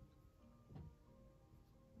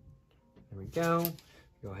 There we go.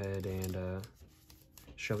 Go ahead and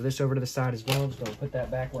shove this over to the side as well. Just going to put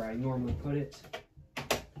that back where I normally put it.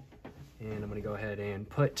 And I'm going to go ahead and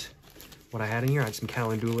put what I had in here. I had some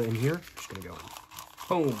calendula in here. Just going to go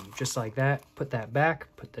boom, just like that. Put that back.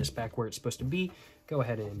 Put this back where it's supposed to be. Go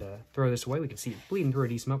ahead and throw this away. We can see it bleeding through a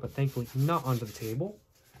decent amount, but thankfully not onto the table.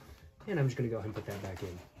 And I'm just going to go ahead and put that back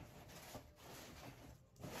in.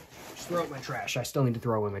 Just throw out my trash. I still need to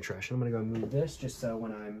throw away my trash. And I'm going to go and move this just so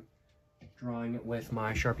when I'm drawing it with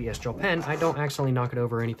my Sharpie S Gel pen, I don't accidentally knock it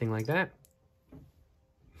over or anything like that.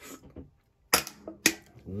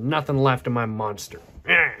 Nothing left of my monster.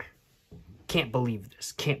 Can't believe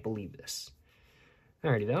this. Can't believe this.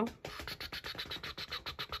 Alrighty though.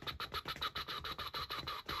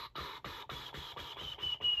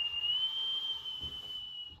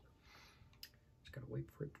 Just gotta wait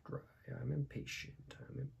for it to dry. I'm impatient.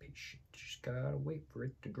 Just gotta wait for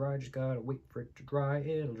it to dry. Just gotta wait for it to dry.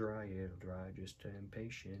 It'll dry. Just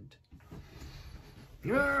impatient.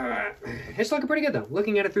 It's looking pretty good though.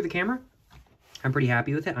 Looking at it through the camera, I'm pretty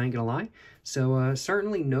happy with it. I ain't gonna lie. So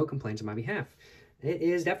certainly no complaints on my behalf. It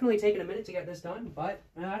is definitely taking a minute to get this done, but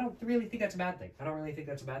I don't really think that's a bad thing.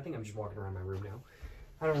 I'm just walking around my room now.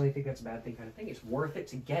 I don't really think that's a bad thing kind of thing. It's worth it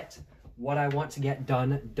to get what I want to get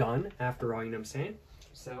done after all, you know what I'm saying?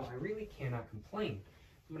 So I really cannot complain.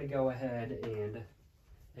 I'm going to go ahead and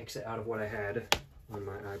exit out of what I had on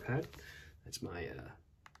my iPad. That's my,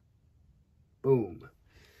 boom.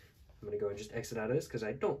 I'm going to go and just exit out of this because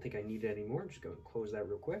I don't think I need it anymore. Just go and close that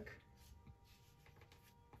real quick.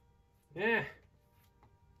 Yeah.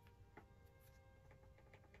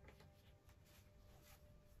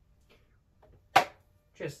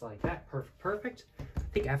 Just like that. Perfect. I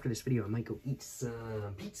think after this video I might go eat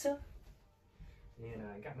some pizza. And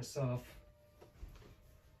I got myself a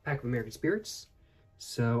pack of American Spirits.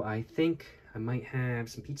 So I think I might have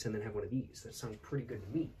some pizza and then have one of these. That sounds pretty good to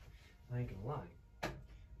me. I ain't gonna lie.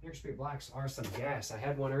 American Spirit Blacks are some gas. I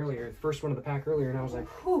had one earlier, the first one of the pack earlier, and I was like,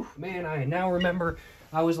 whew, man, I now remember,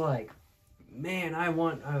 I was like, man,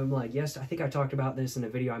 I'm like, yes, I think I talked about this in a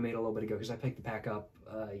video I made a little bit ago, because I picked the pack up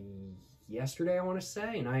yesterday, I want to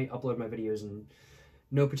say, and I upload my videos in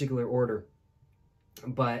no particular order.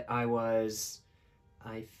 But I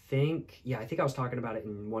think I was talking about it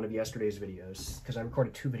in one of yesterday's videos, because I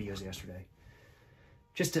recorded 2 videos yesterday,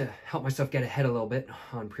 just to help myself get ahead a little bit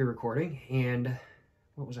on pre-recording. And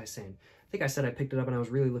what was I saying? I think I said I picked it up and I was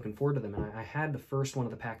really looking forward to them, and I had the first one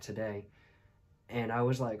of the pack today, and I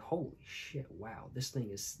was like, holy shit, wow, this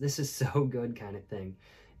is so good, kind of thing.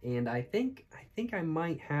 And I think I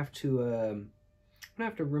might have to I'm gonna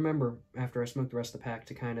have to remember after I smoke the rest of the pack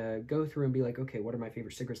to kind of go through and be like, okay, what are my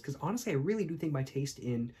favorite cigarettes? Because honestly, I really do think my taste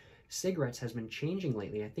in cigarettes has been changing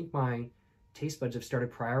lately. I think my taste buds have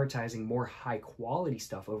started prioritizing more high quality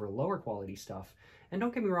stuff over lower quality stuff. And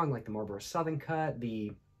don't get me wrong, like the Marlboro Southern Cut,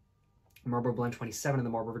 the Marlboro Blend 27, and the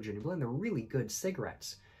Marlboro Virginia Blend, they're really good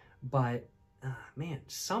cigarettes. But man,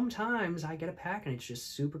 sometimes I get a pack and it's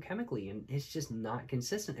just super chemically and it's just not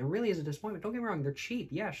consistent. It really is a disappointment. Don't get me wrong, they're cheap.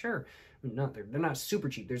 Yeah, sure. No, they're not super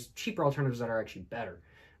cheap. There's cheaper alternatives that are actually better.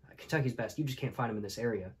 Kentucky's best. You just can't find them in this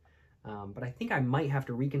area. But I think I might have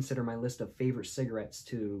to reconsider my list of favorite cigarettes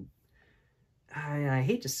to... I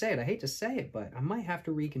hate to say it, but I might have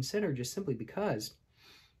to reconsider, just simply because,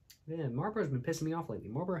 man, Marlboro's been pissing me off lately.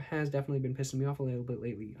 Marlboro has definitely been pissing me off a little bit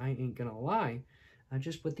lately. I ain't gonna lie.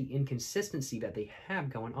 Just with the inconsistency that they have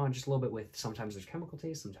going on, just a little bit with, sometimes there's chemical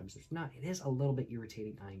taste, sometimes there's not. It is a little bit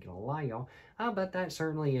irritating, I ain't gonna lie, y'all. But that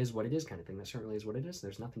certainly is what it is, kind of thing. That certainly is what it is.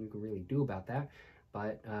 There's nothing you can really do about that.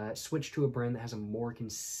 But switch to a brand that has a more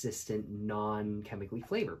consistent, non-chemically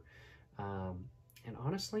flavor. And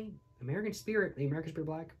honestly, the American Spirit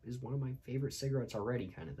Black is one of my favorite cigarettes already,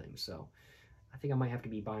 kind of thing. So I think I might have to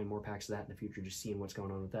be buying more packs of that in the future, just seeing what's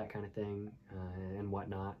going on with that kind of thing and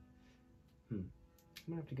whatnot. I'm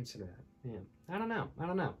gonna have to consider that. Yeah, I don't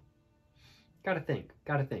know. Gotta think.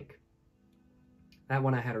 That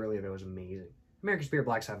one I had earlier, that was amazing. American Spirit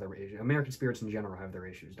Blacks have their issues. American Spirits in general have their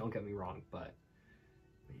issues. Don't get me wrong, but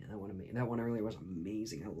man, that one earlier was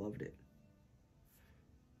amazing. I loved it.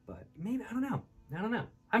 But maybe, I don't know.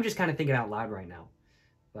 I'm just kind of thinking out loud right now.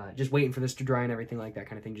 But just waiting for this to dry and everything like that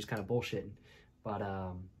kind of thing, just kind of bullshitting. But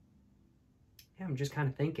yeah, I'm just kind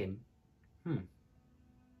of thinking,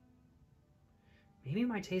 maybe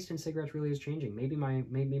my taste in cigarettes really is changing. Maybe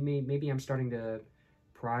I'm starting to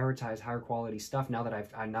prioritize higher quality stuff now that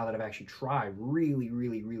I've actually tried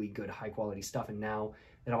really good high quality stuff, and now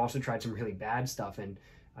that I've also tried some really bad stuff. And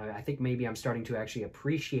I think maybe I'm starting to actually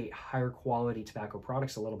appreciate higher quality tobacco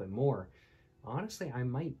products a little bit more. Honestly, I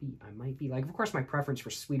might be like, of course, my preference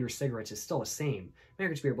for sweeter cigarettes is still the same.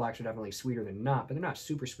 American Spirit Blacks are definitely sweeter than not, but they're not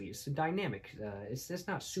super sweet. It's dynamic. It's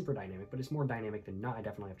not super dynamic, but it's more dynamic than not, I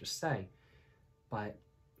definitely have to say. But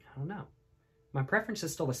I don't know. My preference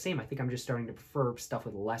is still the same. I think I'm just starting to prefer stuff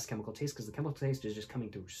with less chemical taste, because the chemical taste is just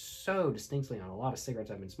coming through so distinctly on a lot of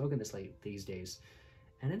cigarettes I've been smoking these days.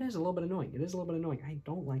 And it is a little bit annoying. I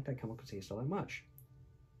don't like that chemical taste all that much.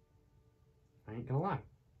 I ain't gonna lie.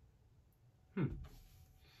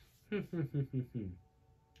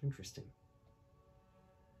 Interesting.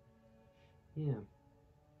 Yeah.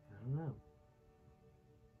 I don't know.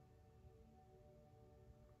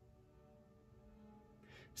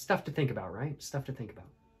 Stuff to think about, right? Stuff to think about.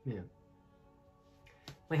 Yeah.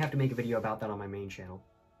 Might have to make a video about that on my main channel.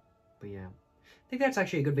 But yeah. I think that's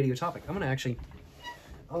actually a good video topic. I'm gonna actually...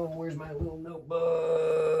 Oh, where's my little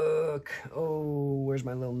notebook? I don't have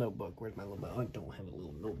a little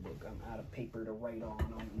notebook. I'm out of paper to write on.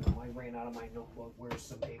 Oh no, I ran out of my notebook. Where's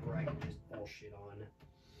some paper I can just bullshit on?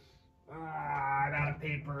 I'm out of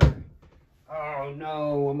paper. Oh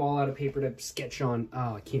no, I'm all out of paper to sketch on.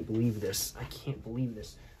 Oh, I can't believe this.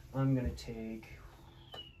 I'm gonna take...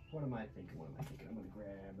 What am I thinking? I'm gonna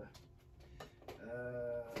grab...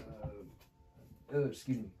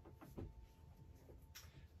 excuse me.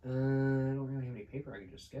 I don't really have any paper I can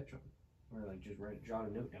just sketch on, or like just jot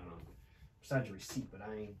a note down on, besides a receipt, but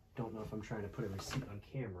I don't know if I'm trying to put a receipt on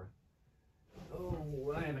camera.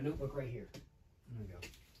 Oh, I have a notebook right here. There we go.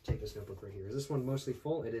 Let's take this notebook right here. Is this one mostly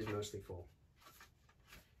full? It is mostly full.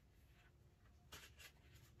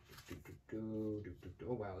 Oh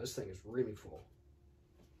wow, this thing is really full.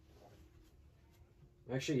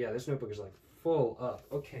 Actually, yeah, this notebook is like full up.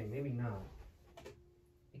 Okay, maybe not.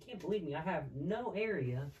 I can't believe me, I have no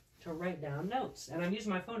area to write down notes. And I'm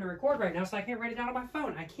using my phone to record right now, so I can't write it down on my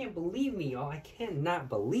phone. I can't believe me, y'all. I cannot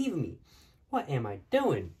believe me. What am I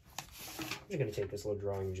doing? I'm just going to take this little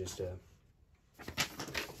drawing just to...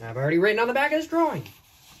 I've already written on the back of this drawing.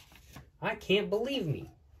 I can't believe me.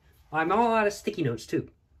 I'm all out of sticky notes, too.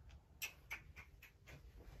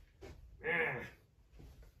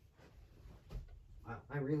 Wow,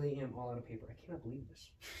 I really am all out of paper. I cannot believe this.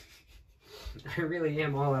 I really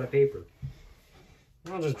am all out of paper.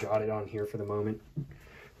 I'll just jot it on here for the moment.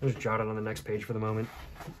 I'll just jot it on the next page for the moment.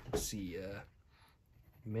 Let's see,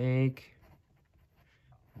 make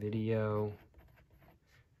video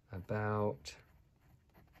about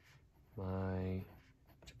my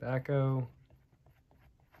tobacco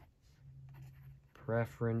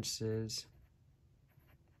preferences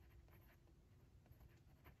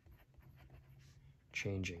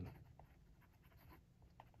changing.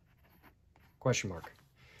 Question mark.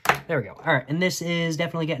 There we go. All right, and this is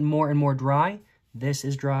definitely getting more and more dry. This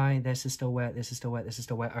is dry, this is still wet, this is still wet, this is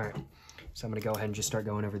still wet. All right, so I'm gonna go ahead and just start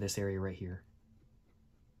going over this area right here.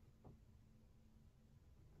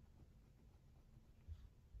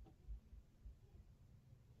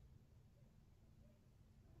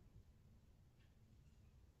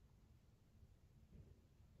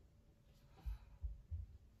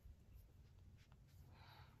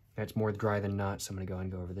 It's more dry than not, so I'm going to go ahead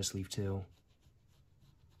and go over this leaf too.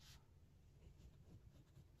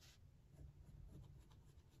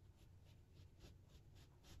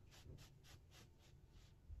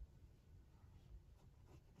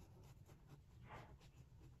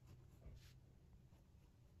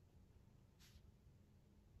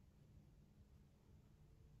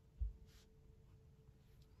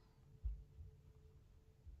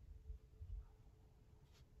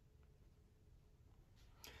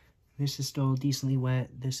 This is still decently wet.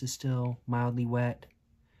 This is still mildly wet.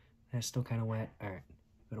 That's still kind of wet. All right,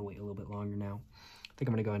 gotta wait a little bit longer now. I think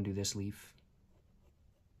I'm gonna go and do this leaf,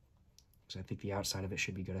 because I think the outside of it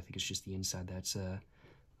should be good. I think it's just the inside that's a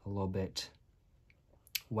little bit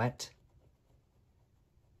wet.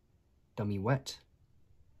 Dummy wet.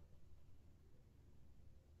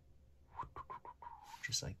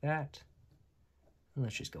 Just like that. And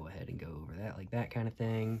let's just go ahead and go over that like that kind of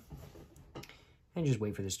thing. And just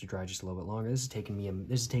wait for this to dry just a little bit longer. This is taking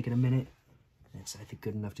a minute. That's, I think,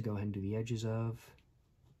 good enough to go ahead and do the edges of.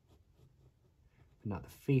 But not the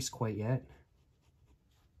face quite yet.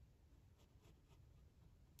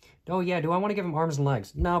 Oh yeah, do I want to give him arms and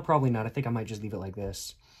legs? No, probably not. I think I might just leave it like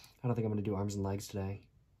this. I don't think I'm going to do arms and legs today.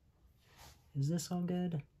 Is this all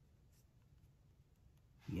good?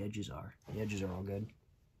 The edges are. The edges are all good.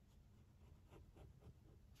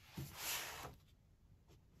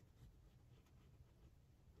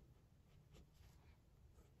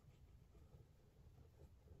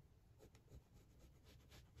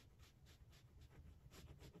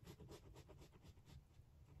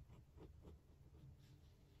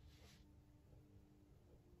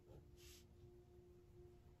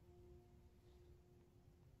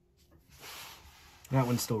 That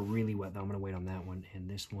one's still really wet, though. I'm going to wait on that one. And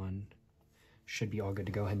this one should be all good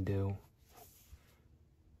to go ahead and do.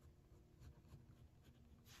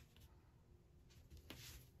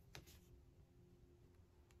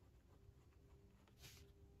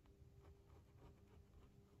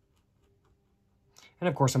 And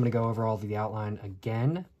of course, I'm going to go over all of the outline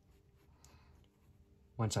again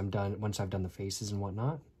once I've done the faces and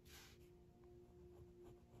whatnot.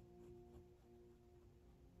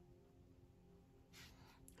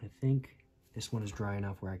 I think this one is dry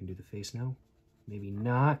enough where I can do the face now. Maybe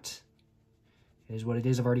not. It is what it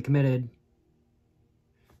is. I've already committed.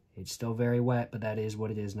 It's still very wet, but that is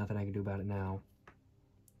what it is. Nothing I can do about it now.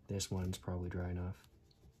 This one's probably dry enough.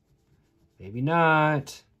 Maybe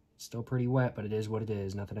not. Still pretty wet, but it is what it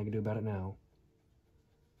is. Nothing I can do about it now.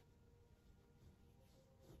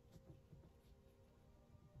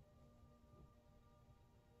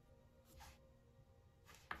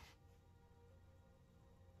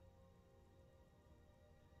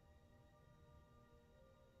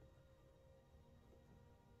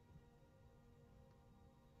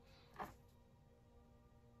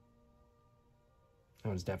 That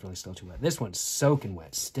one's definitely still too wet. This one's soaking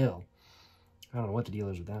wet still. I don't know what the deal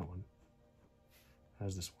is with that one.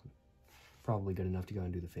 How's this one? Probably good enough to go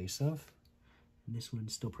and do the face of. And this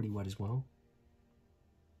one's still pretty wet as well.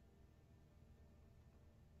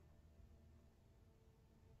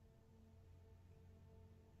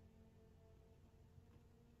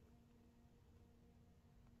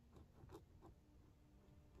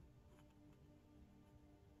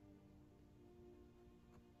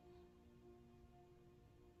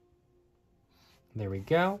 There we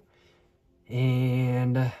go.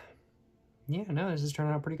 And yeah, no, this is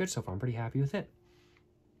turning out pretty good so far. I'm pretty happy with it.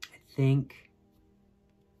 I think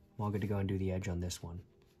I'm all good to go and do the edge on this one.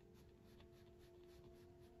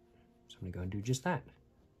 So I'm going to go and do just that.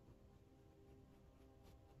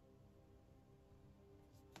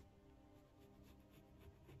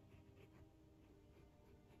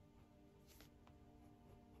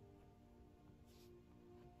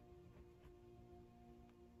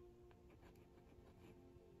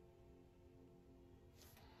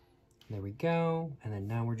 There we go. And then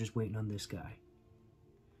now we're just waiting on this guy,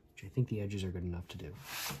 which I think the edges are good enough to do.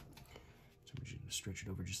 So I'm just going to stretch it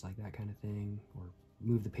over just like that kind of thing, or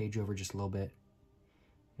move the page over just a little bit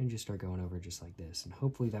and just start going over just like this. And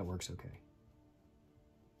hopefully that works okay.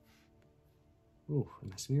 Ooh,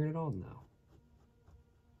 am I smearing it all? No.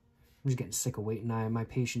 I'm just getting sick of waiting. My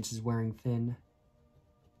patience is wearing thin.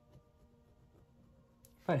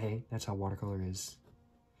 But hey, that's how watercolor is.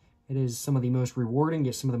 It is some of the most rewarding,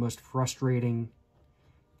 yet some of the most frustrating.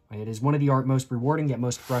 It is one of the most rewarding, yet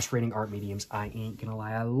most frustrating art mediums. I ain't gonna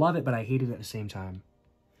lie. I love it, but I hate it at the same time.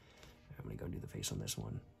 I'm gonna go do the face on this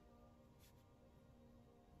one.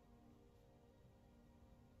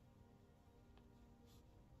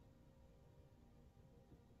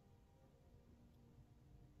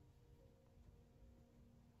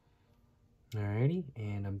 Alrighty,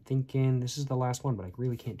 and I'm thinking this is the last one, but I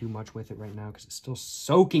really can't do much with it right now because it's still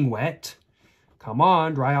soaking wet. Come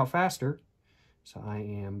on, dry out faster. So I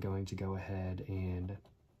am going to go ahead and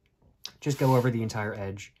just go over the entire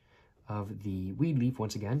edge of the weed leaf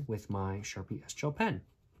once again with my Sharpie S-Gel pen.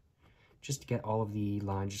 Just to get all of the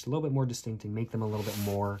lines just a little bit more distinct and make them a little bit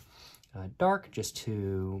more dark, just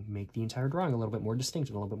to make the entire drawing a little bit more distinct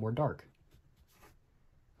and a little bit more dark.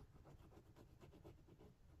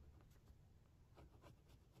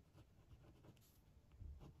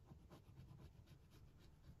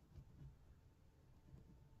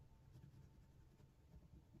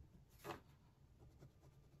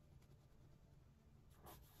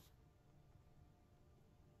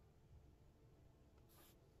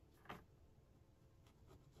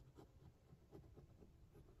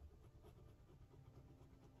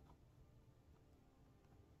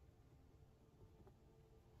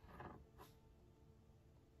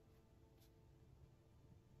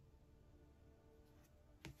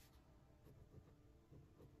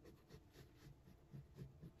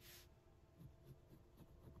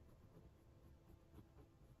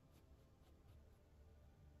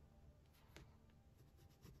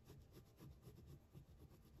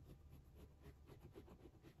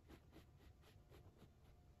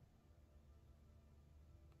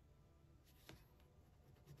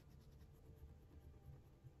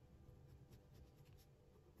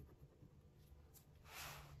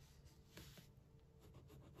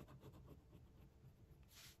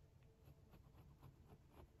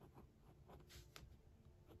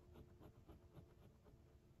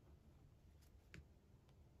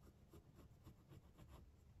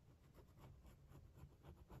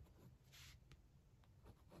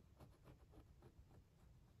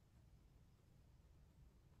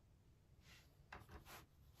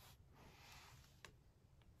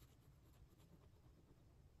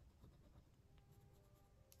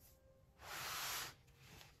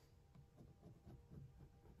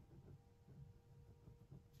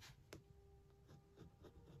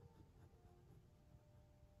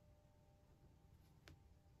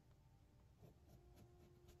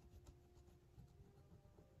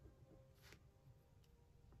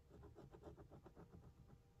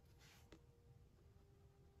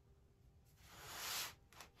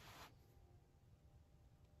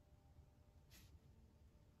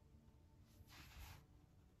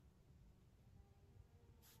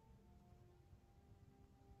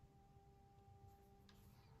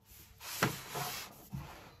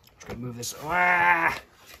 Move this,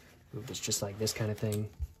 move this just like this kind of thing.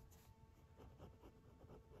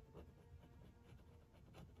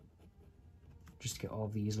 Just get all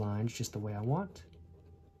these lines just the way I want.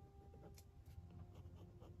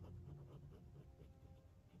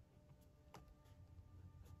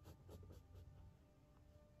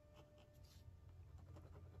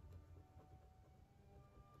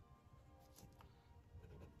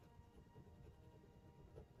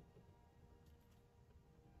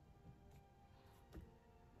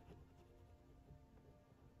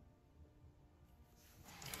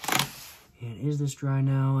 And is this dry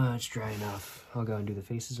now? It's dry enough. I'll go and do the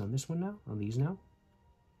faces on this one now, on these now.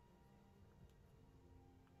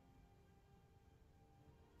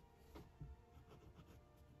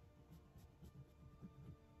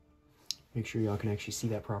 Make sure y'all can actually see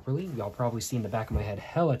that properly. Y'all probably see in the back of my head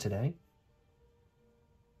hella today.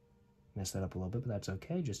 Messed that up a little bit, but that's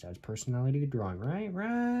okay. Just adds personality to drawing, right?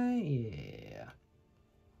 Right? Yeah.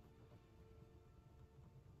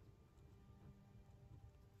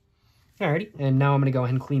 Alrighty, and now I'm going to go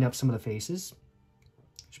ahead and clean up some of the faces.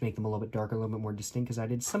 Just make them a little bit darker, a little bit more distinct, because I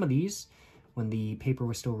did some of these when the paper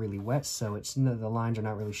was still really wet, so the lines are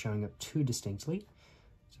not really showing up too distinctly.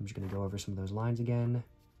 So I'm just going to go over some of those lines again.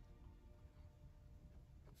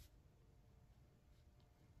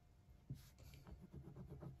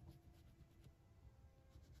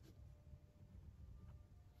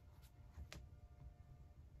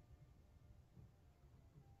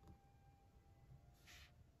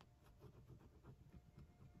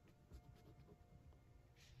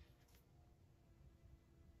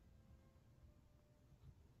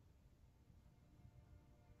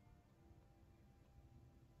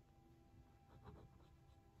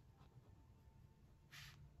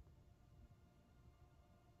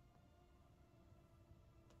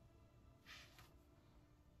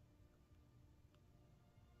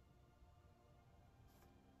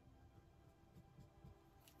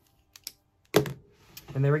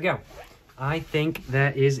 And there we go. I think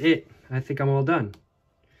that is it. I think I'm all done.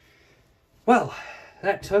 Well,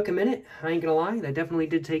 that took a minute. I ain't gonna lie. That definitely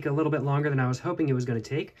did take a little bit longer than I was hoping it was gonna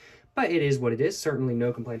take. But it is what it is. Certainly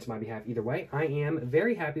no complaints on my behalf either way. I am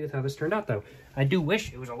very happy with how this turned out, though. I do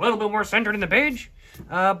wish it was a little bit more centered in the page,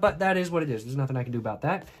 but that is what it is. There's nothing I can do about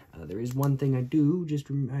that. There is one thing I did just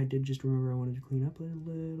remember I wanted to clean up a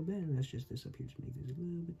little bit, and that's just this up here to make this a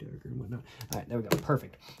little bit darker and whatnot. All right, there we go.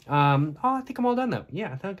 Perfect. Oh, I think I'm all done, though.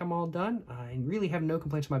 Yeah, I think I'm all done. I really have no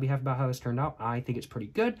complaints on my behalf about how this turned out. I think it's pretty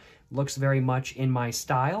good. Looks very much in my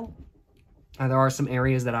style. There are some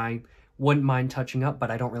areas that I wouldn't mind touching up,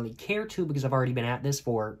 but I don't really care to because I've already been at this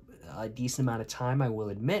for a decent amount of time, I will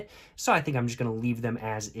admit. So I think I'm just going to leave them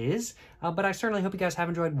as is. But I certainly hope you guys have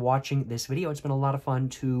enjoyed watching this video. It's been a lot of fun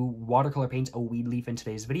to watercolor paint a weed leaf in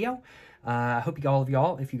today's video. I hope all of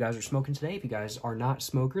y'all, if you guys are smoking today, if you guys are not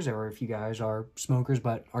smokers, or if you guys are smokers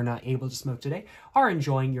but are not able to smoke today, are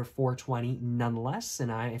enjoying your 420 nonetheless.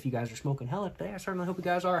 And if you guys are smoking hella today, I certainly hope you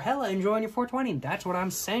guys are hella enjoying your 420. That's what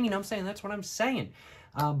I'm saying. You know what I'm saying? That's what I'm saying.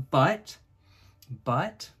 But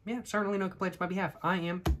yeah, certainly no complaints on my behalf. I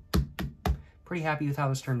am pretty happy with how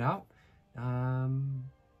this turned out.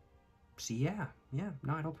 So yeah, no,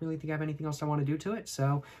 I don't really think I have anything else I want to do to it.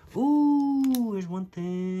 So, ooh, there's one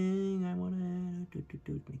thing I want to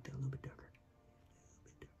do, make that a little bit darker.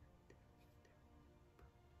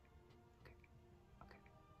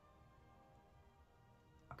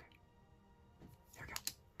 Okay. There we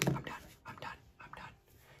go. I'm done.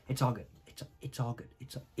 It's all good. It's all good.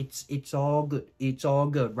 It's all good. It's all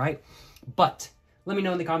good, right? But let me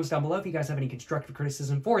know in the comments down below if you guys have any constructive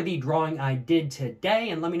criticism for the drawing I did today,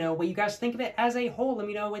 and let me know what you guys think of it as a whole. Let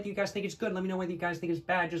me know whether you guys think it's good. Let me know whether you guys think it's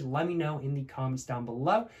bad. Just let me know in the comments down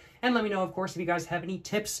below. And let me know, of course, if you guys have any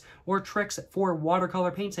tips or tricks for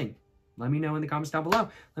watercolor painting. Let me know in the comments down below.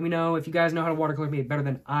 Let me know if you guys know how to watercolor paint better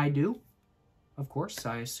than I do. Of course,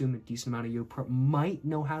 I assume a decent amount of you might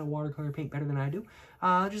know how to watercolor paint better than I do.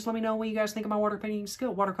 Just let me know what you guys think of my watercolor painting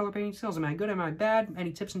skills. Am I good? Am I bad?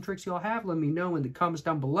 Any tips and tricks you all have? Let me know in the comments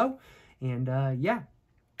down below. And yeah,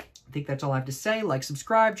 I think that's all I have to say. Like,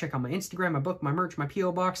 subscribe, check out my Instagram, my book, my merch, my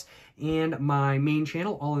P.O. box, and my main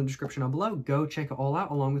channel, all in the description down below. Go check it all out,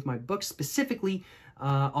 along with my book, specifically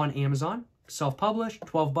on Amazon. Self-published,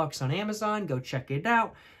 12 bucks on Amazon. Go check it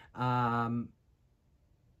out.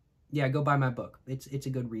 Yeah, go buy my book. It's a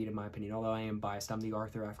good read, in my opinion, although I am biased. I'm the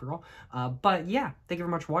author, after all. But yeah, thank you very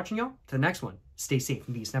much for watching, y'all. To the next one, stay safe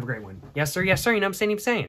and peace and have a great one. Yes, sir. Yes, sir. You know what I'm saying?